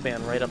a pig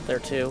man right up there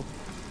too.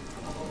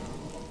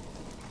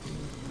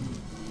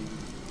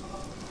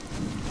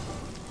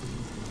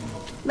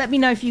 Let me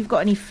know if you've got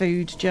any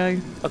food, Joe.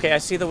 Okay, I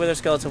see the wither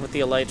skeleton with the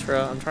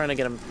elytra. I'm trying to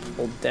get him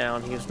pulled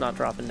down. He was not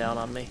dropping down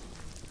on me.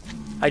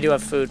 I do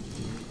have food.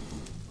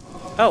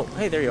 Oh,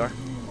 hey, there you are.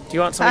 Do you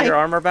want some of Hi. your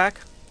armor back?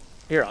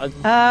 Here,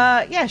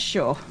 Yeah,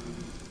 sure.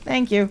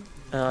 Thank you.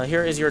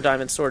 here is your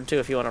diamond sword too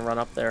if you want to run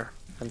up there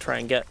and try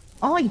and get...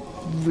 I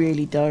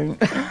really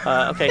don't.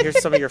 Okay, here's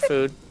some of your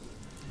food.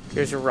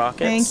 Here's your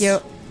rockets. Thank you.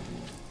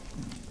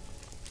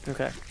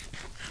 Okay.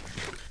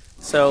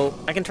 So,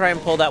 I can try and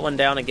pull that one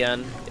down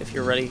again, if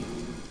you're ready.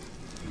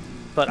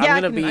 But Yeah,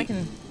 I'm gonna I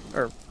can-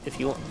 Or, if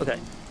you want... Okay.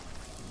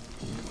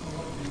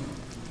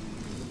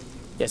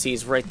 Yes,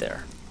 he's right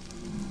there.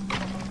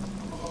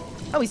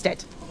 Oh, he's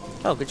dead.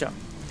 Oh, good job.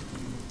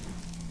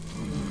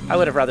 I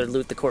would have rather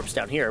loot the corpse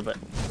down here, but...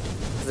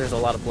 there's a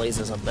lot of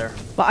blazes up there.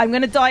 But I'm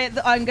gonna die at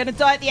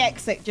the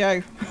exit,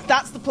 Joe.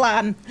 That's the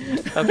plan.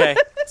 Okay,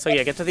 so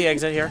yeah, get to the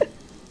exit here.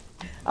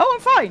 Oh, I'm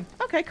fine.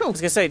 Okay, cool. I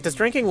was gonna say, does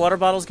drinking water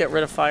bottles get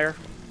rid of fire?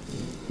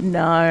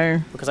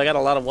 No. Because I got a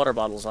lot of water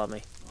bottles on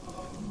me.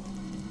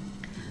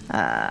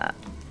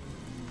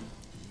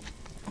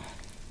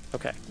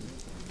 Okay.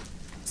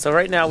 So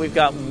right now we've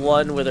got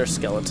one wither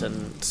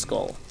skeleton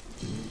skull.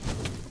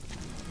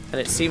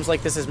 And it seems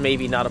like this is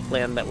maybe not a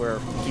plan that we're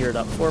geared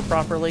up for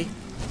properly.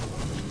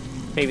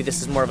 Maybe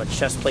this is more of a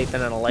chest plate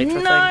than an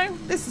elytra No,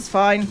 this is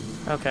fine.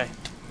 thing. Okay.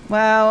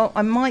 Well,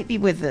 I might be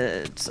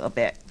withered a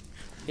bit.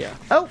 Yeah.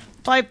 Oh,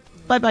 bye,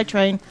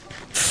 train.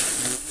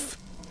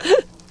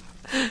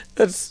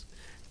 That's...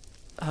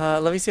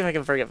 let me see if I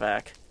can bring it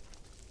back.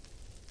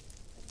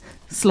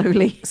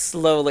 Slowly.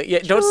 Slowly. Yeah,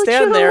 don't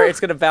stand there. It's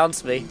gonna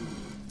bounce me.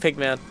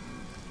 Pigman.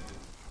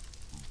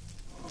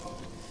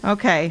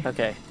 Okay.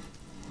 Okay.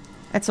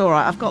 It's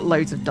alright. I've got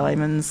loads of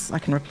diamonds. I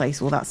can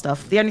replace all that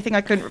stuff. The only thing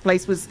I couldn't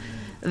replace was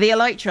the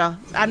elytra.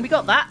 And we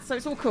got that, so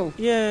it's all cool.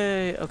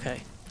 Yay.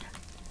 Okay.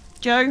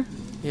 Joe.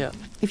 Yeah.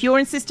 If you're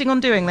insisting on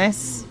doing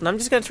this, And I'm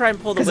just gonna try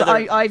and pull the because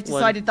wither. I've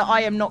decided that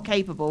I am not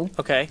capable.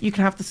 Okay. You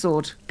can have the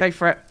sword. Go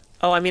for it.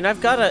 Oh, I mean,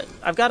 I've got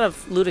a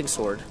looting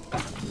sword.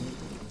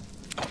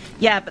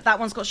 Yeah, but that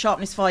one's got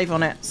sharpness 5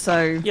 on it,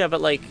 so... Yeah, but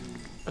like,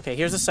 okay,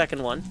 here's the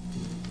second one.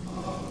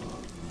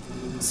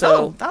 So,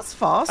 oh, that's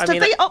fast. I Have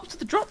mean, they upped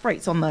the drop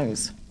rates on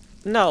those?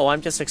 no,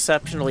 I'm just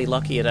exceptionally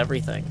lucky at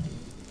everything.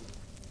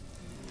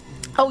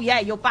 Oh yeah,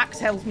 your back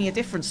tells me a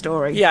different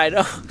story. Yeah, I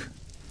know.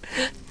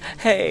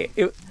 Hey,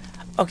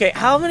 okay,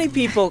 how many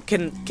people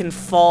can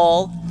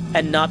fall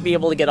and not be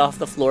able to get off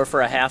the floor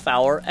for a half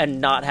hour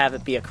and not have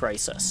it be a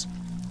crisis?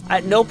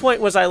 At no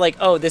point was I like,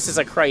 oh, this is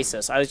a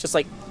crisis. I was just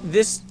like,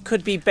 this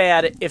could be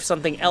bad if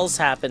something else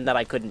happened that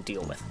I couldn't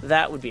deal with.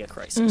 That would be a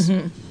crisis.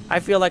 Mm-hmm. I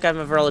feel like I'm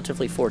a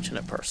relatively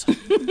fortunate person.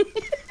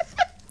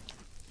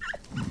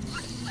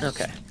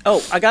 Okay.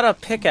 Oh, I got a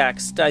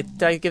pickaxe.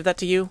 Did I give that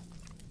to you?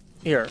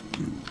 Here.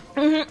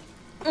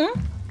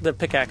 The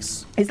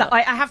pickaxe. Is that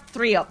I have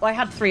 3 up? I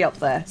had 3 up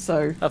there,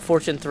 so. A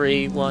fortune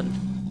 3 one.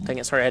 Dang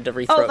it, sorry, I had to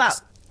rethrow. Oh,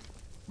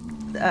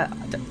 that.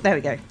 There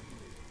we go.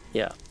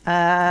 Yeah.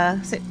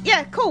 So,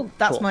 yeah, cool.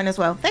 That's Cool. mine as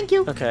well. Thank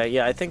you. Okay,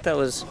 yeah, I think that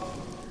was...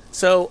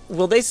 So,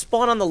 will they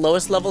spawn on the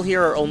lowest level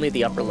here or only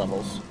the upper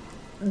levels?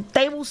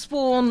 They will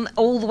spawn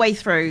all the way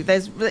through.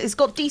 It's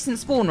got decent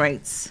spawn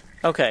rates.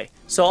 Okay,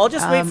 so I'll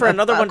just wait for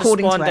another one to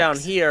according to spawn down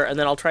X. here, and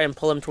then I'll try and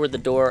pull him toward the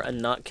door and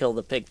not kill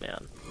the pig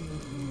man.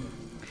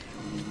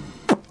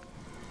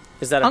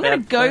 Is that a I'm bad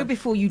going to go plan?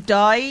 before you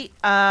die.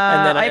 then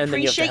I you have to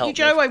appreciate you, help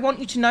Joe. me. I want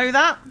you to know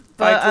that.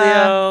 Bye, But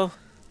Cleo.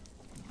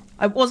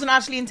 I wasn't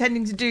actually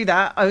intending to do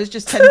that. I was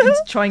just tending to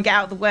try and get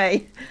out of the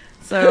way.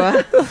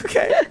 So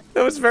Okay,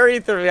 that was very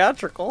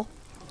theatrical.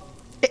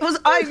 it was.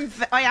 I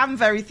am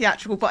very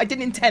theatrical, but I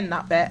didn't intend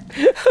that bit.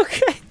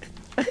 Okay.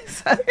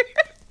 So.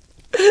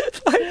 I'll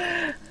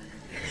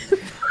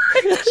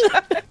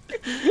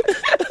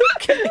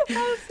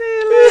see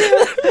you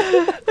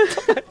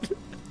later.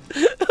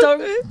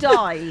 Don't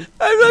die.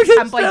 I'm not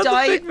gonna And by stab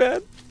die- the pig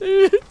man.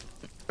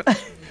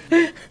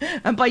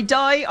 And by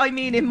die, I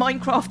mean in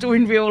Minecraft or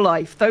in real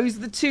life. Those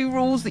are the 2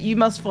 rules that you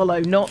must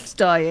follow, not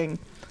dying.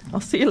 I'll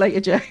see you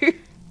later, Joe.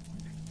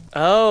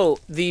 Oh,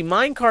 the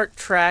minecart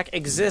track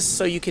exists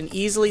so you can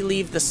easily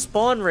leave the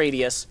spawn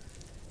radius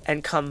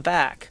and come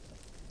back.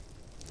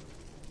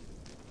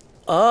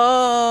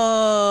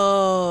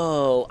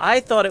 Oh, I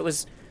thought it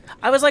was...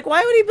 I was like,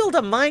 why would he build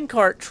a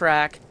minecart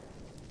track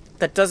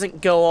that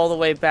doesn't go all the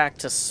way back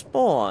to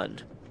spawn?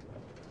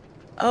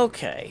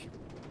 Okay,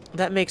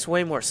 that makes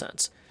way more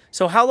sense.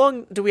 So how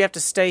long do we have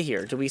to stay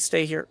here? Do we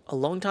stay here a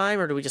long time,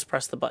 or do we just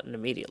press the button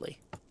immediately?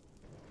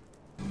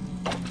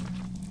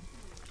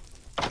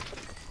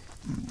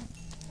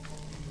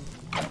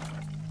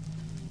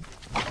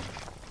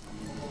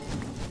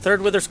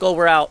 Third wither skull,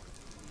 we're out.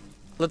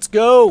 Let's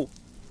go!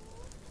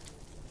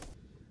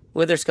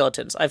 Wither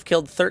skeletons. I've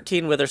killed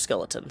 13 wither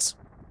skeletons.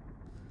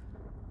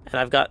 And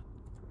I've got,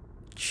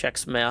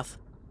 checks math,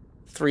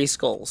 3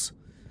 skulls.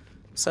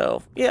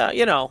 So, yeah,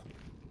 you know,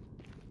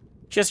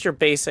 just your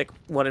basic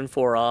 1 in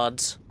 4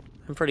 odds.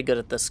 I'm pretty good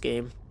at this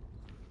game.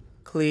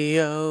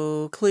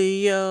 Cleo,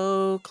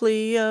 Cleo,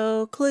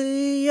 Cleo,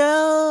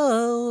 Cleo.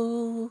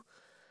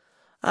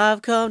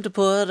 I've come to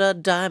put a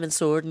diamond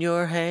sword in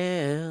your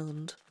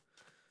hand.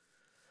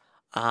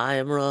 I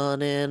am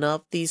running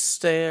up these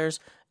stairs.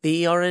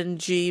 The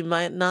RNG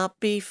might not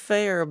be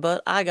fair,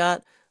 but I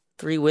got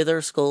 3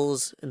 wither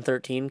skulls and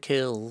 13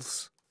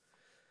 kills.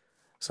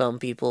 Some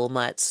people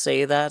might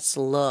say that's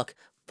luck,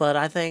 but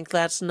I think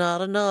that's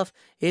not enough.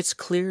 It's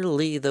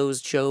clearly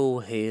those Joe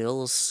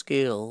Hill's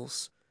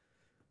skills.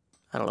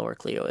 I don't know where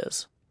Cleo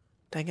is.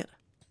 Dang it.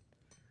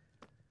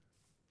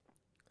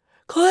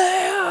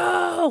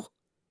 Cleo!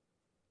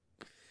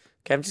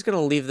 Okay, I'm just going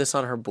to leave this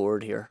on her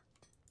board here.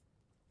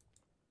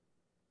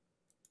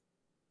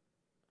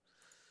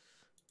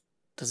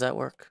 Does that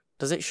work?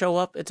 Does it show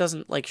up? It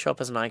doesn't, like, show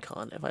up as an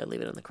icon if I leave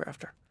it in the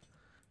crafter.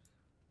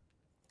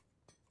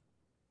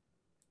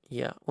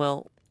 Yeah,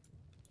 well,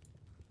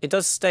 it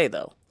does stay,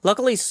 though.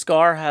 Luckily,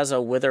 Scar has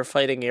a wither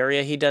fighting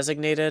area he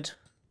designated.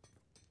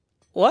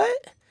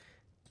 What?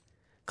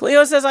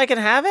 Cleo says I can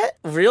have it?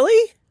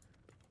 Really?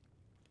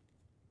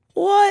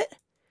 What?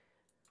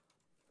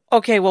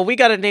 Okay, well, we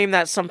gotta name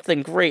that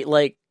something great,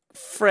 like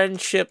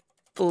Friendship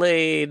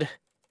Blade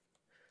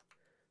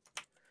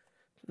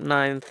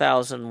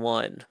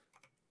 9001.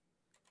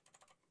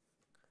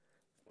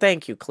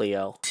 Thank you,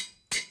 Cleo.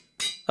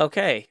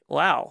 Okay,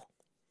 wow.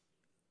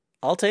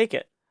 I'll take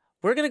it.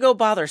 We're gonna go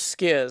bother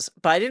Skizz,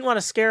 but I didn't want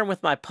to scare him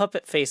with my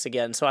puppet face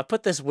again, so I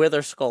put this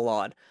wither skull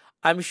on.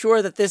 I'm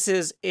sure that this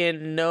is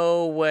in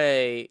no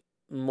way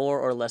more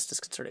or less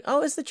disconcerting.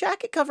 Oh, is the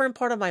jacket covering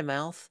part of my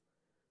mouth?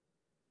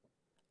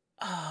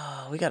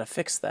 Oh, we gotta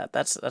fix that.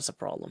 That's a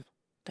problem.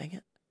 Dang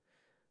it.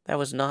 That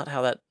was not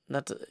how that...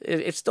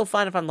 It's still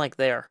fine if I'm, like,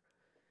 there.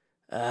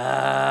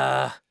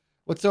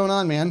 What's going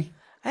on, man?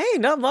 Hey,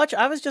 not much.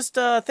 I was just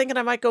thinking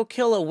I might go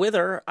kill a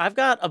wither. I've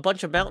got a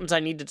bunch of mountains I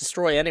need to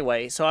destroy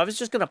anyway, so I was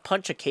just going to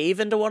punch a cave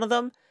into one of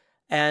them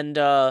and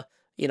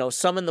you know,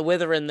 summon the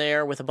Wither in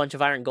there with a bunch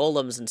of iron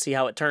golems and see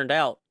how it turned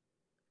out.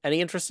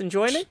 Any interest in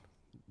joining?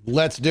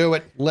 Let's do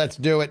it. Let's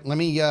do it. Let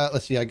me,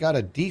 let's see. I got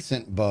a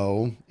decent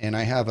bow and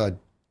I have an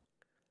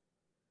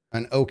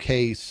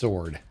okay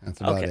sword. That's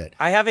about it.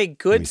 I have a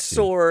good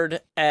sword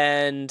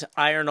and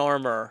iron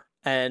armor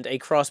and a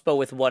crossbow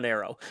with 1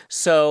 arrow.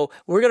 So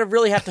we're going to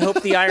really have to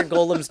hope the iron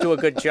golems do a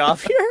good job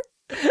here.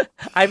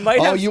 I might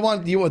have... Oh, you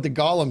want the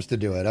golems to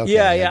do it. Okay.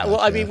 Yeah, yeah. Well,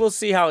 I mean, we'll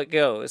see how it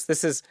goes.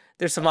 There's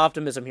some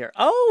optimism here.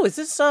 Oh, is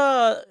this,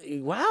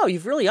 wow,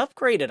 you've really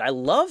upgraded. I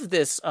love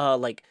this,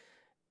 like,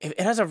 it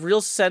has a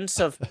real sense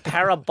of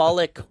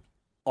parabolic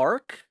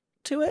arc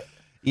to it.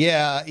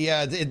 Yeah,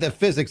 yeah. The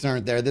physics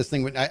aren't there. This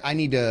thing, I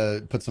need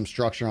to put some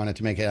structure on it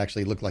to make it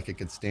actually look like it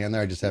could stand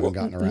there. I just haven't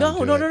gotten around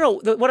to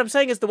it. No. What I'm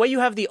saying is the way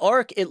you have the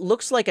arc, it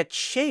looks like a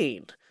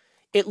chain.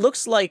 It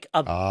looks like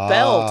a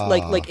belt.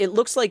 Like it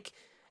looks like,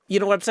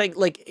 you know what I'm saying?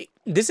 Like,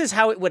 this is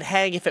how it would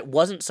hang if it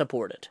wasn't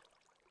supported.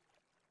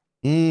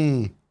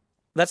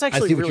 That's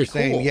actually I see what really you're cool.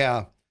 saying. Yeah.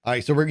 All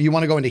right. So you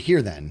want to go into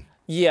here then?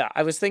 Yeah,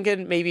 I was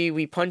thinking maybe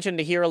we punch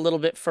into here a little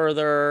bit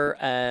further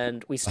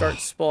and we start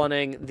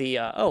spawning the,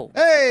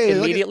 hey,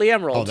 immediately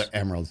emeralds. Oh, the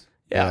emeralds.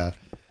 Yeah.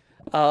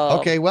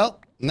 Okay,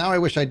 well, now I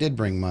wish I did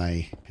bring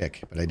my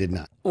pick, but I did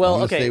not. Well, I'm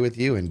gonna okay. stay with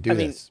you and do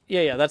this.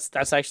 Yeah,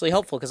 that's actually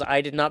helpful because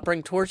I did not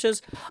bring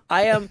torches.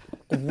 I am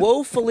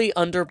woefully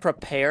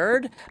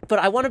underprepared, but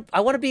I want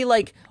to be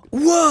like,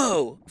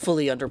 whoa,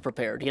 fully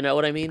underprepared. You know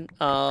what I mean?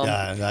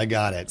 Yeah, I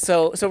got it.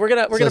 So we're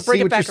gonna bring it back what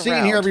you're around.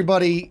 seeing here,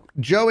 everybody.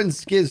 Joe and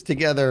Skizz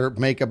together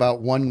make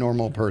about one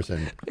normal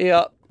person.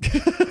 Yeah,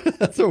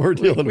 that's what we're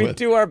dealing with. We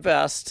do our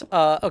best.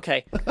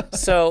 Okay,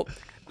 so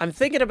I'm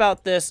thinking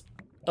about this.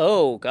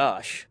 Oh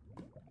gosh.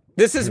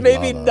 This is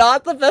maybe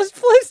not the best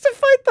place to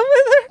fight the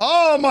Wither.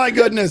 Oh my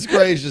goodness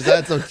gracious,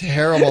 that's a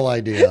terrible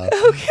idea.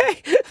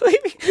 Okay,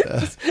 maybe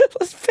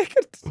let's pick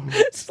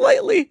it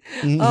slightly.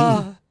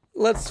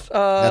 Let's.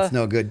 That's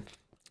no good.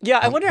 Yeah,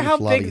 I wonder how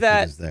big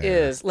that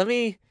is. Let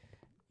me.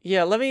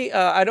 I'm not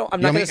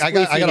going to.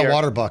 I got a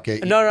water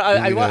bucket. No,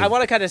 I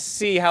want to kind of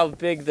see how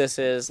big this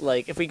is.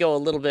 Like if we go a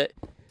little bit.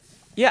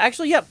 Yeah,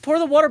 actually, yeah. Pour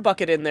the water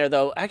bucket in there,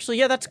 though. Actually,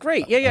 yeah, that's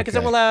great. Yeah, because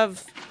then we'll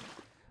have.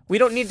 We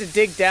don't need to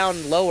dig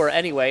down lower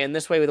anyway, and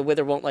this way the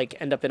Wither won't like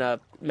end up in a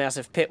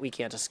massive pit we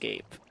can't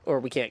escape, or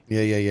we can't.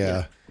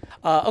 Yeah.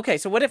 Okay,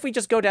 so what if we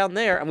just go down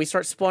there and we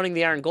start spawning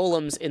the iron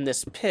golems in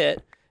this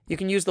pit? You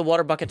can use the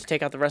water bucket to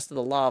take out the rest of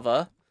the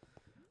lava.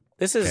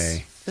 This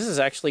is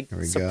actually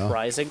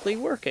surprisingly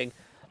working.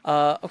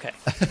 Okay.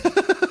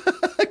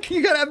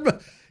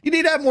 You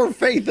need to have more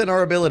faith in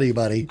our ability,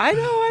 buddy. I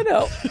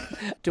know.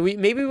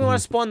 Maybe we want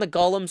to spawn the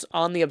golems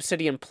on the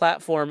obsidian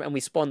platform and we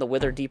spawn the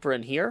Wither deeper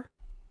in here?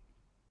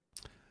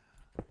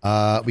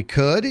 We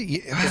could.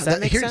 Does that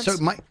make sense? So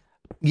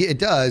it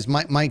does.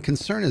 My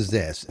concern is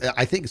this.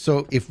 I think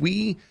so.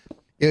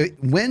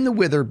 When the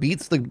Wither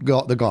beats the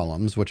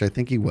golems, which I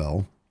think he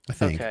will,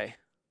 Okay.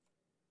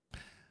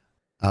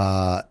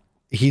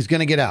 He's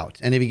gonna get out,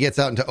 and if he gets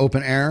out into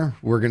open air,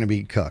 we're gonna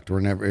be cooked. We're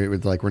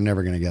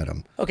never gonna get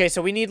him. Okay,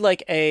 so we need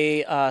like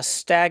a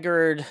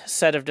staggered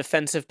set of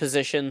defensive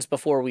positions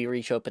before we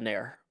reach open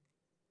air.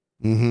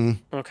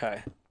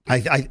 Okay.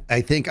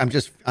 I think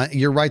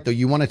you're right though.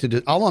 You wanted to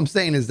do, all I'm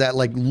saying is that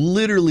like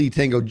literally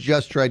Tango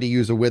just tried to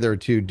use a Wither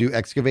to do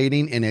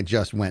excavating and it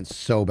just went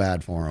so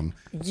bad for him.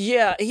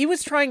 Yeah, he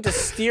was trying to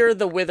steer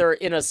the Wither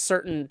in a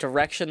certain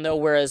direction though,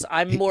 whereas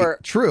I'm more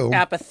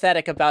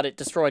apathetic about it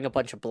destroying a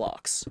bunch of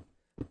blocks.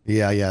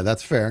 Yeah,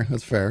 that's fair.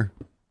 That's fair.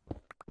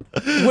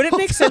 Would it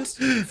make sense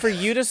for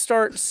you to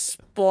start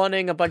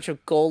spawning a bunch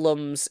of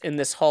golems in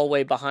this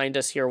hallway behind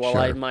us here while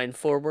I mine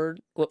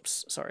forward?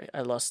 Whoops, sorry,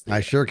 I lost.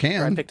 I sure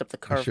can. I picked up the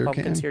carved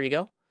pumpkins. Here you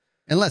go.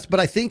 But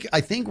I think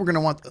we're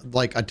gonna want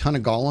like a ton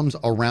of golems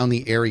around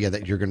the area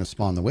that you're gonna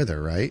spawn the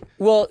Wither, right?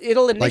 Well,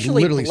 it'll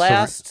initially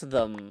blast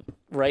them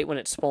right when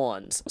it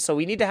spawns, so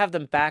we need to have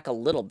them back a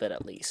little bit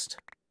at least.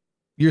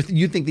 You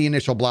think the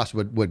initial blast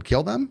would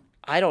kill them?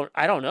 I don't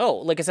know.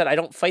 Like I said, I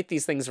don't fight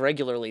these things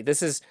regularly.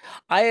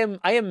 I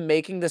am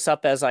making this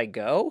up as I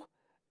go,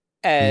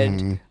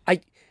 and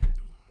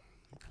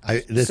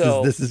this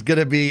is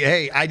gonna be.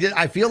 Hey,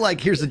 I feel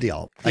like here's the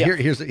deal.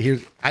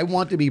 Here's I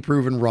want to be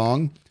proven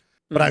wrong,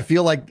 but I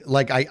feel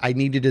like I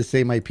needed to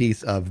say my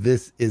piece of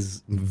this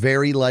is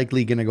very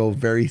likely gonna go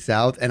very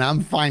south, and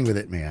I'm fine with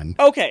it, man.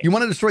 Okay. You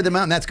want to destroy the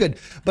mountain, that's good.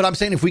 But I'm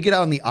saying if we get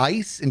out on the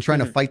ice and trying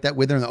to fight that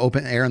Wither in the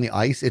open air on the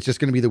ice, it's just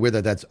gonna be the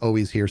Wither that's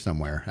always here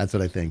somewhere. That's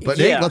what I think. But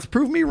hey, let's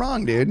prove me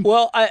wrong, dude.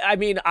 Well, I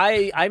mean,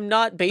 I'm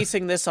not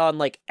basing this on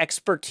like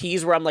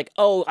expertise where I'm like,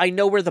 oh, I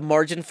know where the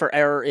margin for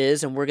error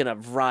is, and we're gonna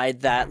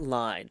ride that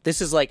line.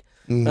 This is like,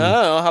 I don't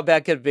know how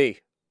bad could it be.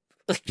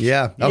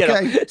 Yeah.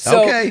 Okay.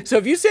 So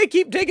if you say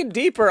keep digging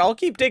deeper, I'll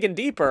keep digging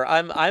deeper.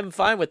 I'm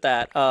fine with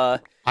that.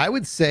 I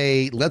would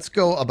say let's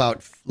go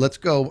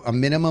a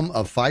minimum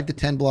of 5 to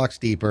 10 blocks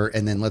deeper,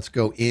 and then let's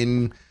go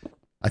in.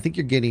 I think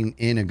you're getting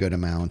in a good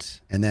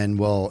amount, and then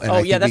we'll.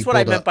 And that's what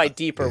I meant by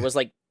deeper. Was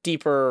like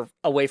deeper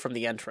away from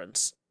the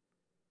entrance.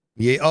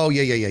 Yeah. Oh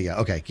yeah.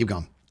 Okay, keep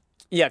going.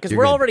 Yeah, because You're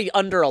we're good. already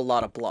under a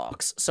lot of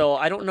blocks, so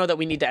I don't know that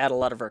we need to add a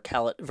lot of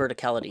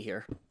verticality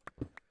here.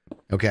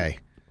 Okay.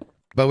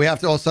 But we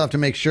also have to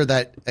make sure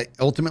that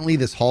ultimately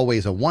this hallway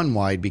is a 1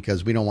 wide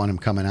because we don't want him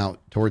coming out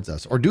towards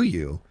us. Or do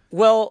you?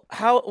 Well,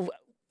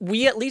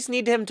 we at least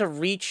need him to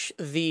reach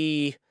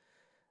the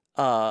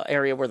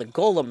area where the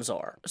golems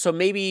are. So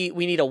maybe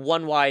we need a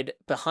 1 wide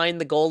behind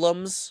the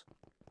golems.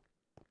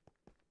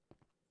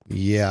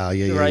 Yeah.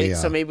 Right?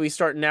 So maybe we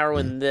start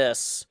narrowing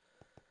this.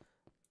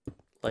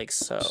 Like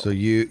so. So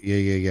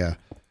yeah.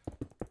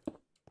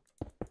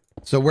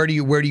 So where do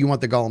you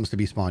want the golems to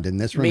be spawned? In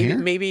this room here?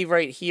 Maybe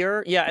right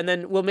here. Yeah, and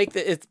then we'll make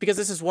it's because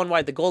this is 1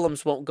 wide, the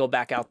golems won't go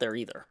back out there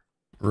either.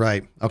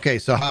 Right. Okay,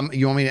 so how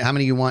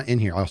many you want in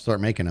here? I'll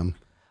start making them.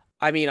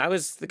 I mean, I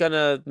was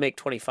gonna make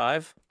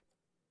 25.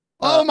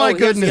 Oh my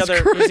goodness!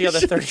 Here's the other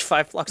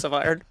 35 blocks of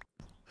iron.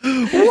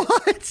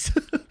 What?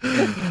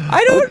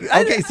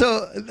 Okay,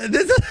 so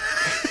this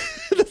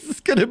is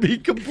gonna be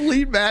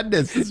complete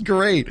madness. This is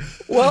great.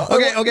 Well,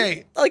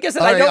 okay. Like I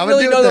said, All I right, don't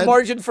really know the then.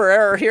 margin for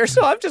error here,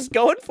 so I'm just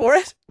going for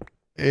it.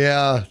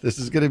 Yeah, this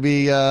is gonna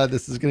be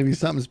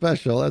something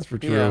special. That's for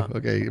true. Yeah.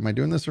 Okay, am I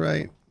doing this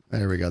right?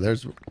 There we go.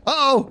 There's.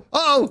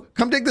 Oh!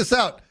 Come dig this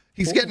out.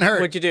 He's getting hurt.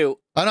 What'd you do?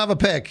 I don't have a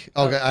pick.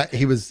 Okay,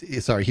 he was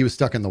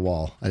stuck in the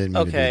wall. I didn't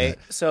mean to do that.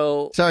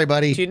 So Sorry,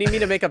 buddy. do you need me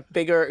to make a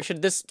bigger?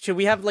 Should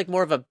we have like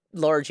more of a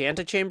large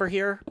antechamber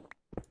here?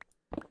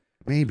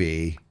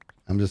 Maybe.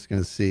 I'm just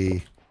gonna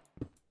see.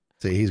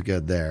 See, he's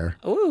good there.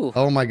 Ooh.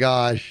 Oh my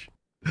gosh.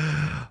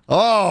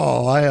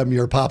 Oh, I am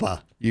your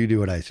papa. You do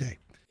what I say.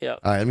 Yeah.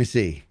 All right, let me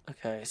see.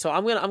 Okay, so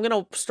I'm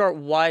gonna start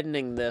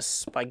widening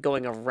this by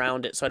going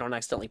around it, so I don't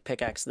accidentally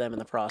pickaxe them in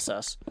the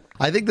process.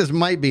 I think this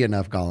might be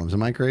enough golems.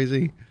 Am I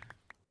crazy?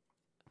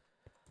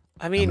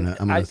 I mean,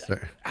 I'm gonna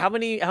start. how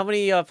many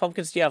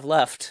pumpkins do you have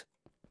left?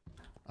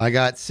 I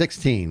got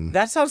 16.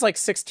 That sounds like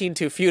 16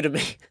 too few to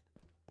me.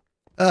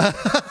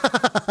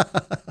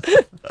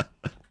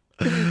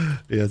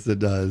 Yes, it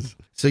does.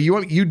 So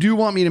you do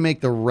want me to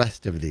make the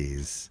rest of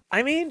these?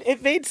 I mean,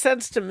 it made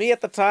sense to me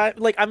at the time.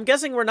 Like, I'm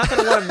guessing we're not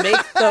going to want to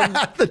make them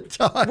At the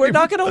time. We're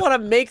not going to want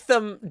to make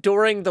them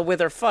during the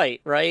wither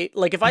fight, right?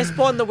 Like, if I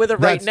spawn the wither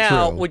right That's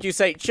now, true. would you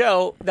say,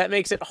 Joe, that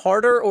makes it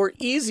harder or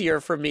easier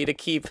for me to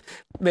keep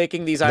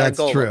making these iron That's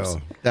golems?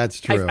 true. That's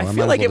true. I might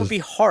feel as like well it would be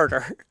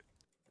harder.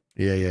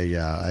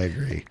 Yeah. I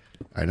agree.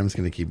 All right, I'm just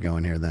gonna keep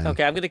going here then.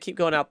 Okay, I'm going to keep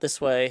going out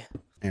this way.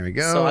 There we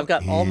go. So I've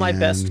got all my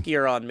best and-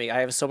 gear on me.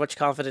 I have so much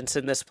confidence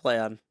in this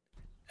plan.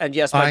 And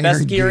yes, my Iron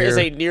best gear is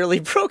gear. a nearly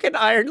broken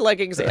iron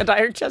leggings and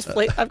iron chest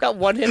plate. I've got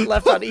 1 hit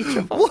left on each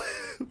of them.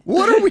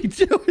 What are we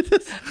doing?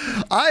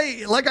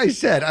 Like I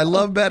said, I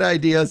love bad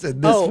ideas, and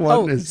this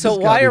one is. So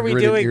just why got me are we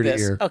gritted doing ear to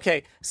this? ear.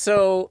 Okay,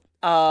 so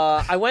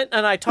I went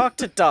and I talked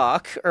to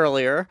Doc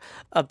earlier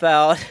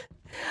about.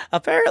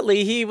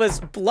 Apparently, he was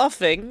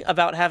bluffing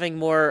about having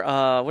more.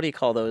 What do you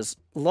call those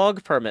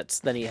log permits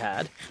than he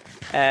had,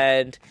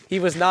 and he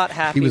was not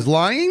happy. He was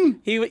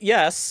lying?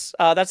 Yes,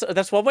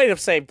 that's one way to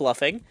say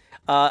bluffing.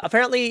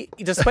 Apparently,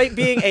 despite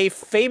being a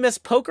famous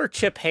poker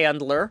chip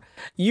handler,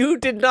 you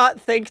did not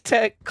think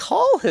to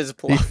call his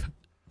bluff.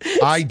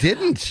 I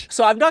didn't.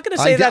 So I'm not going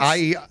to say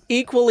that's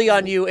equally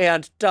on you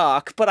and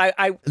Doc, but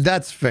I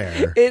That's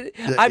fair.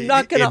 I'm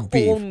not going to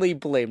beef. only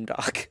blame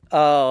Doc.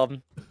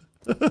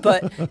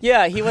 But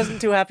yeah, he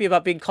wasn't too happy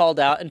about being called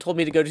out and told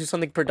me to go do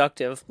something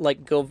productive,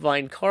 like go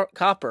mine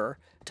copper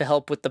to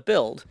help with the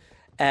build.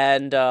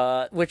 And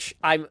which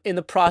I'm in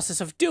the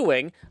process of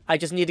doing. I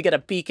just need to get a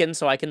beacon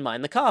so I can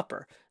mine the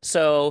copper.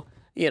 So,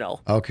 you know.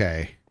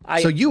 Okay.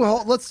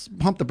 Let's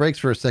pump the brakes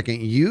for a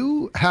second.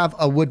 You have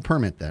a wood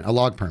permit then, a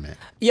log permit.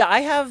 Yeah, I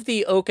have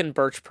the oak and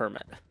birch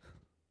permit.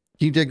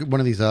 Can you dig one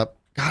of these up?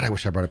 God, I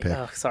wish I brought a pick.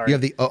 Oh, sorry. You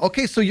have the.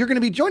 Okay, so you're going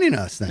to be joining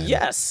us then.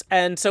 Yes,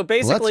 and so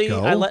basically,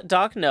 Let's go. I let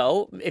Doc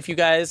know if you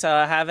guys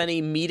have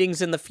any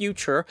meetings in the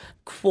future,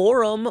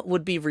 quorum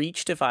would be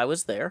reached if I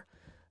was there.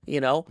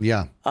 You know.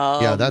 Yeah.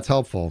 Yeah, that's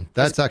helpful.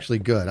 That's actually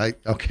good.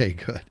 Okay,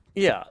 good.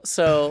 Yeah.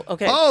 So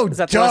okay. Oh, is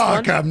that the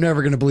last Doc! one? I'm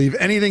never going to believe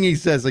anything he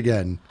says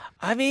again.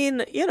 I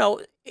mean, you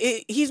know,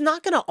 he's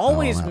not going to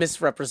always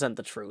misrepresent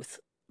the truth.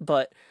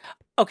 But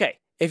okay,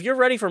 if you're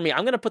ready for me,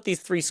 I'm going to put these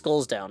 3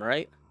 skulls down.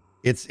 Right.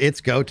 It's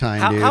go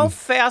time, dude. How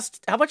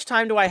fast? How much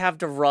time do I have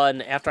to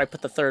run after I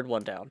put the 3rd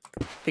one down?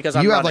 Because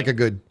I'm you have running. like a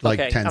good 10 I'm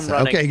seconds.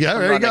 running. Okay, yeah, I'm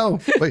there you running.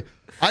 go. Wait,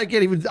 I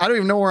don't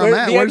even know where I'm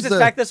at. The Where's exit's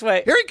back this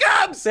way. Here he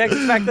comes. The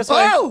exit's back this way.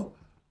 Oh,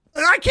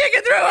 I can't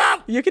get through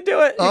him. You can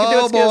do it. You Oh, can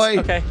do it, Skizz. boy.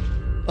 Okay.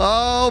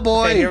 Oh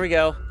boy. Okay, here we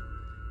go.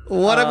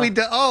 What have we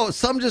done? Oh,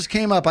 some just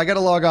came up. I got to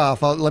log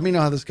off. Let me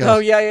know how this goes. Oh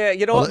yeah.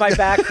 You know what? My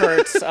back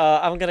hurts.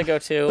 I'm gonna go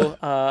too.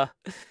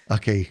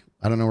 Okay,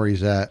 I don't know where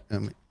he's at.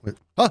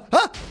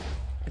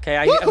 Okay,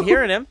 I'm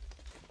hearing him.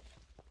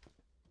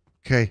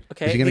 Okay. Is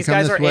Okay, he gonna these come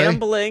guys this are way?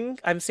 ambling.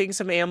 I'm seeing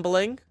some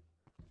ambling.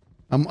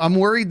 I'm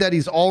worried that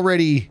he's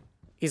already.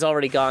 He's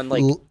already gone.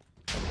 Like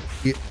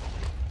Yeah.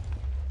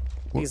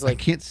 he's I like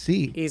can't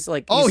see. he's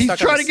like. Oh, he's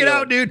stuck on trying the to get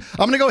out, ceiling. dude.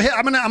 I'm gonna go hit.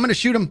 I'm gonna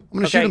shoot him. I'm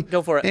gonna shoot him.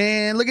 Go for it.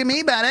 And look at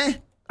me, buddy.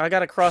 I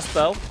got a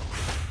crossbow.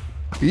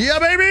 Yeah,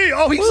 baby.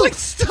 Oh, he's like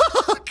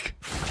stuck.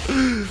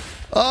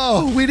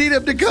 Oh, we need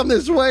him to come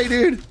this way,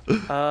 dude.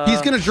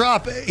 He's gonna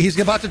drop. He's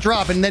about to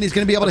drop, and then he's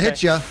gonna be able to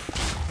hit you.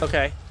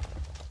 Okay.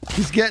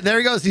 There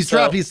he goes. He's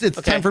dropped.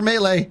 It's time for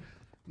melee.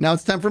 Now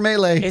it's time for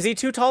melee. Is he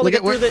too tall to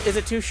get through the? Is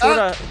it too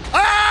short?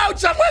 Oh,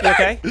 some with me.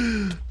 Okay.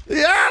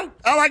 Yeah.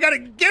 Oh, I gotta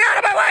get out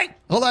of my way.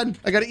 Hold on.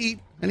 I gotta eat.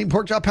 I need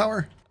pork chop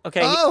power.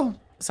 Okay. Oh.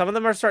 Some of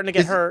them are starting to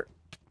get hurt.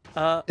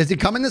 Is he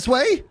coming this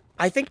way?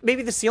 I think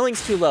maybe the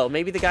ceiling's too low.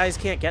 Maybe the guys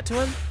can't get to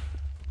him.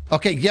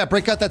 Okay, yeah,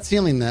 break out that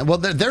ceiling then. Well,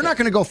 they're not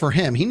going to go for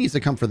him. He needs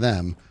to come for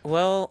them.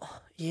 Well,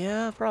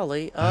 yeah,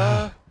 probably.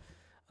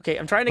 Okay,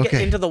 I'm trying to get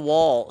into the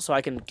wall so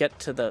I can get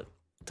to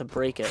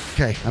break it.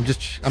 Okay,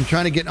 I'm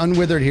trying to get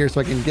unwithered here so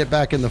I can get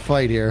back in the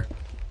fight here.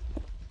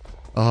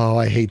 Oh,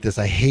 I hate this.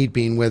 I hate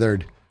being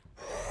withered.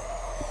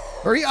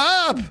 Hurry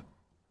up!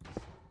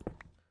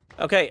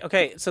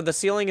 Okay, so the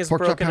ceiling is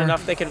broken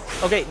enough they can...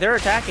 Okay, they're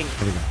attacking.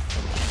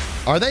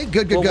 Are they?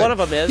 Good, good. One of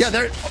them is.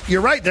 Yeah,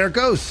 you're right. There it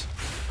goes.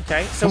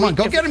 Okay, so come on,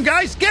 go get him,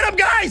 guys! Get him,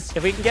 guys!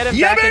 If we can get him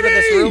back into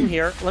this room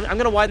here, I'm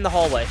gonna widen the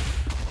hallway.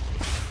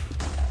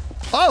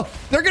 Oh,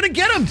 they're gonna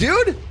get him,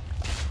 dude!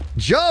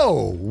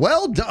 Joe,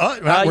 well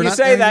done. You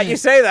say that.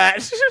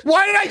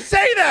 Why did I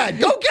say that?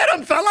 Go get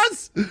him,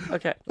 fellas!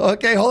 Okay.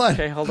 Okay, hold on.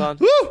 Okay, hold on.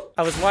 Woo!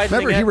 I was widening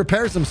Remember, he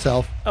repairs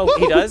himself. Oh, Woo!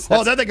 he does?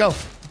 Oh, there they go.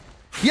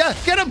 Yeah,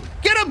 get him!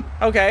 Get him!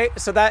 Okay,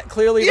 so that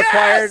clearly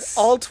required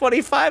all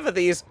 25 of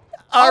these.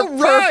 Our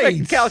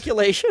perfect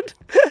calculation.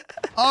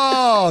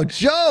 Oh,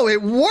 Joe,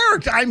 it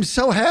worked. I'm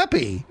so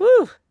happy.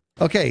 Woo.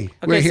 Okay,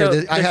 we're here.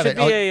 So I have it.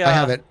 I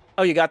have it.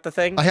 Oh, you got the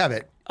thing? I have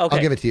it. Okay.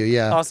 I'll give it to you,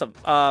 yeah. Awesome.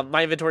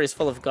 My inventory is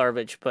full of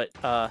garbage, but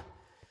yeah,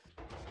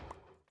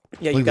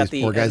 you got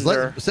the poor guys.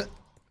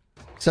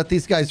 Set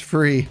these guys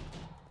free.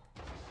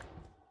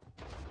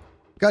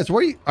 Guys,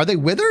 are they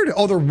withered?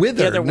 Oh, they're withered.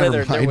 Yeah, they're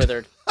withered. They're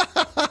withered.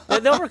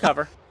 They'll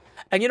recover.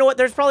 And you know what?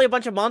 There's probably a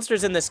bunch of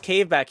monsters in this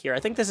cave back here. I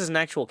think this is an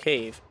actual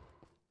cave.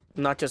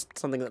 Not just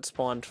something that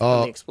spawned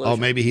from the explosion. Oh,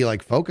 maybe he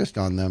like focused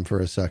on them for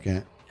a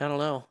second. I don't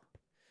know.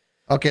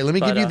 Okay, let me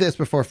give you this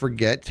before I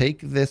forget. Take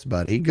this,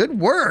 buddy. Good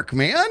work,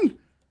 man.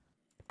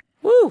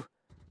 Woo!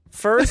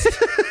 First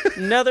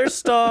Nether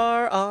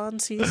star on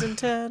season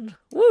 10.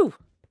 Woo!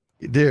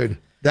 Dude,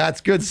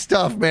 that's good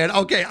stuff, man.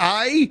 Okay,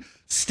 I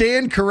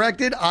stand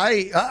corrected.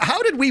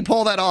 How did we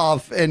pull that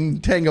off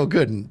and Tango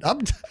couldn't?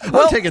 I'm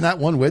taking that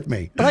one with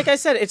me. Like I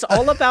said, it's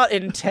all about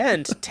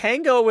intent.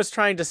 Tango was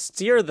trying to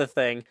steer the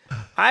thing.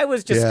 I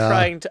was just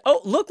trying to...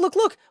 Oh, look.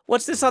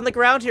 What's this on the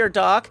ground here,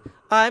 Doc?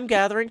 I'm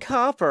gathering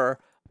copper.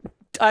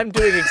 I'm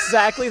doing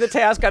exactly the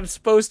task I'm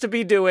supposed to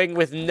be doing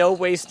with no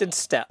wasted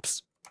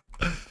steps.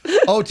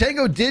 Oh,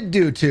 Tango did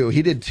do 2.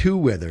 He did 2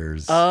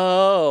 withers.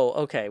 Oh,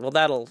 okay. Well,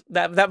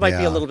 that might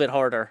be a little bit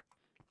harder.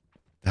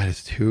 That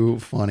is too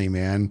funny,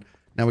 man.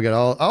 Now we got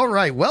all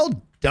right.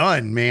 Well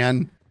done,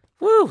 man.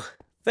 Woo!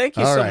 Thank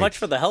you so much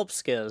for the help,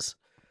 Skizz.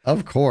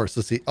 Of course.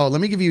 Let's see. Oh,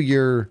 let me give you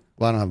your...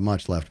 Well, I don't have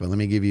much left, but let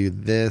me give you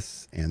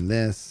this and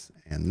this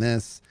and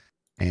this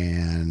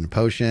and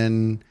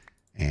potion,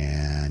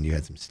 and you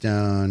had some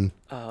stone.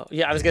 Oh,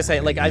 yeah, I was going to say,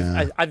 like,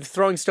 I'm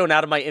throwing stone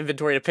out of my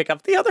inventory to pick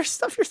up the other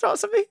stuff you're throwing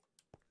at me.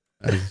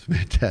 That's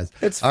fantastic.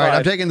 It's all right,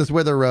 I'm taking this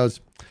wither rose.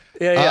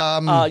 Yeah.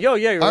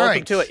 You're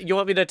welcome to it. You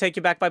want me to take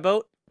you back by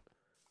boat?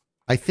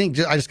 I think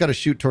I just got to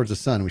shoot towards the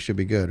sun. We should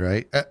be good,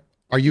 right?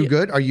 Are you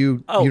good?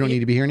 You don't need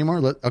to be here anymore?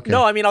 Okay.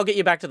 No, I mean, I'll get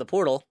you back to the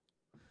portal.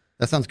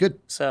 That sounds good.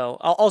 So,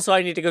 also,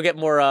 I need to go get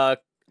more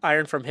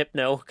iron from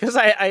Hypno, because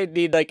I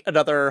need, like,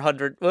 another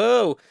 100,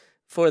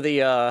 for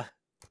the,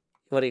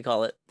 what do you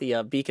call it?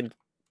 The beacon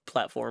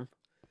platform.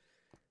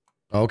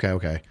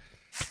 Okay.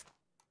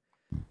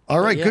 All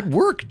right, good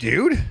work,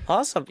 dude.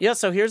 Awesome. Yeah,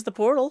 so here's the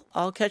portal.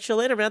 I'll catch you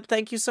later, man.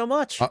 Thank you so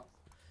much.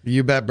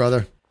 You bet,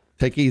 brother.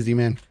 Take it easy,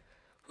 man.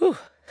 Whew.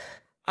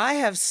 I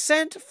have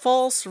sent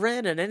False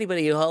Ren and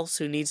anybody else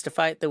who needs to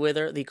fight the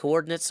Wither the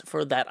coordinates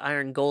for that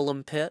iron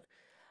golem pit.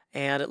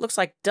 And it looks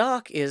like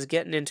Doc is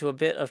getting into a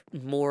bit of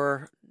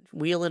more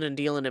wheeling and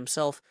dealing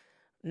himself.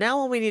 Now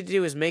all we need to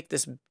do is make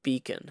this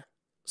beacon.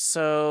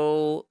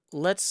 So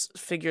let's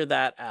figure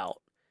that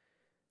out.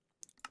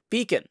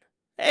 Beacon.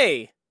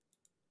 Hey,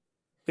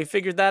 we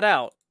figured that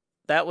out.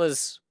 That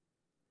was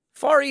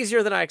far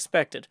easier than I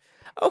expected.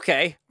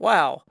 Okay,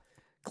 wow.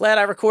 Glad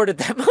I recorded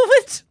that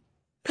moment.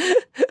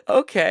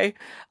 Okay,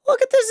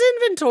 look at this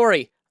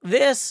inventory.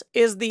 This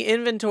is the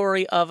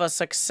inventory of a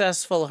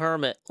successful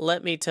hermit,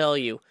 let me tell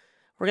you.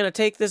 We're going to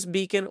take this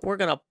beacon, we're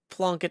going to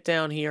plunk it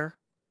down here.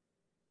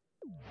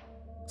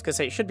 I was going to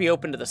say, it should be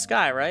open to the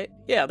sky, right?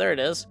 Yeah, there it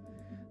is.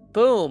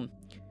 Boom.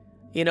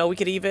 You know, we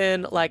could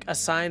even, like,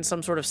 assign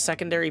some sort of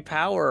secondary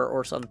power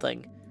or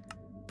something.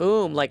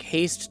 Boom, like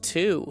haste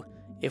 2,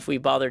 if we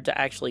bothered to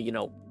actually, you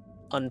know,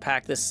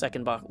 unpack this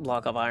second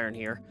block of iron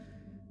here.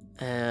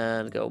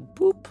 And go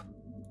boop.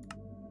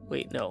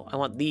 Wait, no, I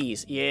want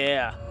these.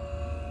 Yeah.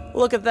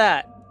 Look at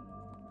that.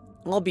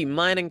 I'll be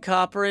mining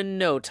copper in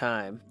no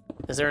time.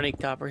 Is there any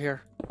copper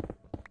here?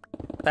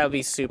 That would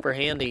be super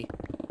handy.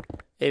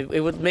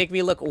 It would make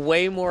me look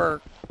way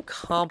more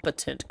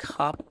competent.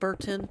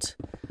 Competent?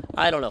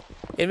 I don't know.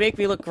 It'd make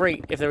me look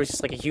great if there was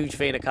just like a huge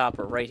vein of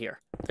copper right here.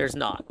 There's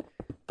not.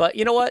 But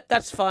you know what?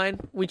 That's fine.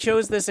 We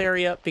chose this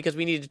area because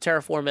we need to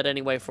terraform it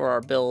anyway for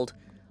our build.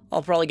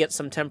 I'll probably get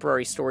some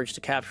temporary storage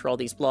to capture all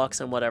these blocks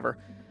and whatever.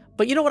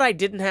 But you know what I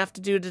didn't have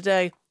to do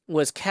today?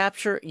 Was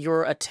capture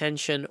your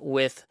attention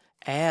with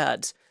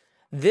ads.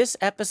 This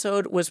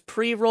episode was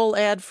pre-roll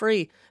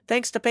ad-free,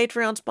 thanks to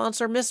Patreon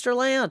sponsor Mr.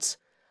 Lance.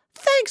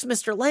 Thanks,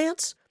 Mr.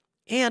 Lance!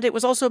 And it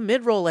was also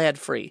mid-roll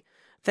ad-free,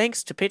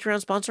 thanks to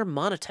Patreon sponsor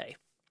Monete.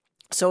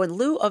 So in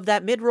lieu of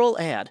that mid-roll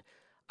ad,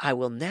 I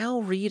will now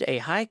read a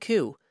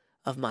haiku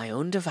of my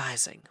own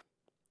devising.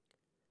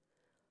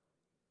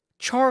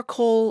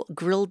 Charcoal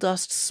grill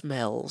dust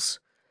smells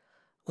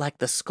like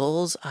the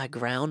skulls I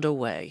ground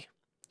away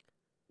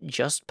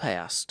just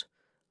past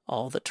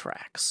all the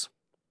tracks.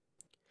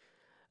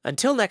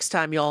 Until next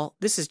time, y'all,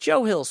 this is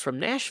Joe Hills from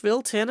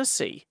Nashville,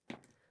 Tennessee.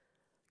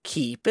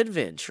 Keep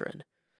adventuring.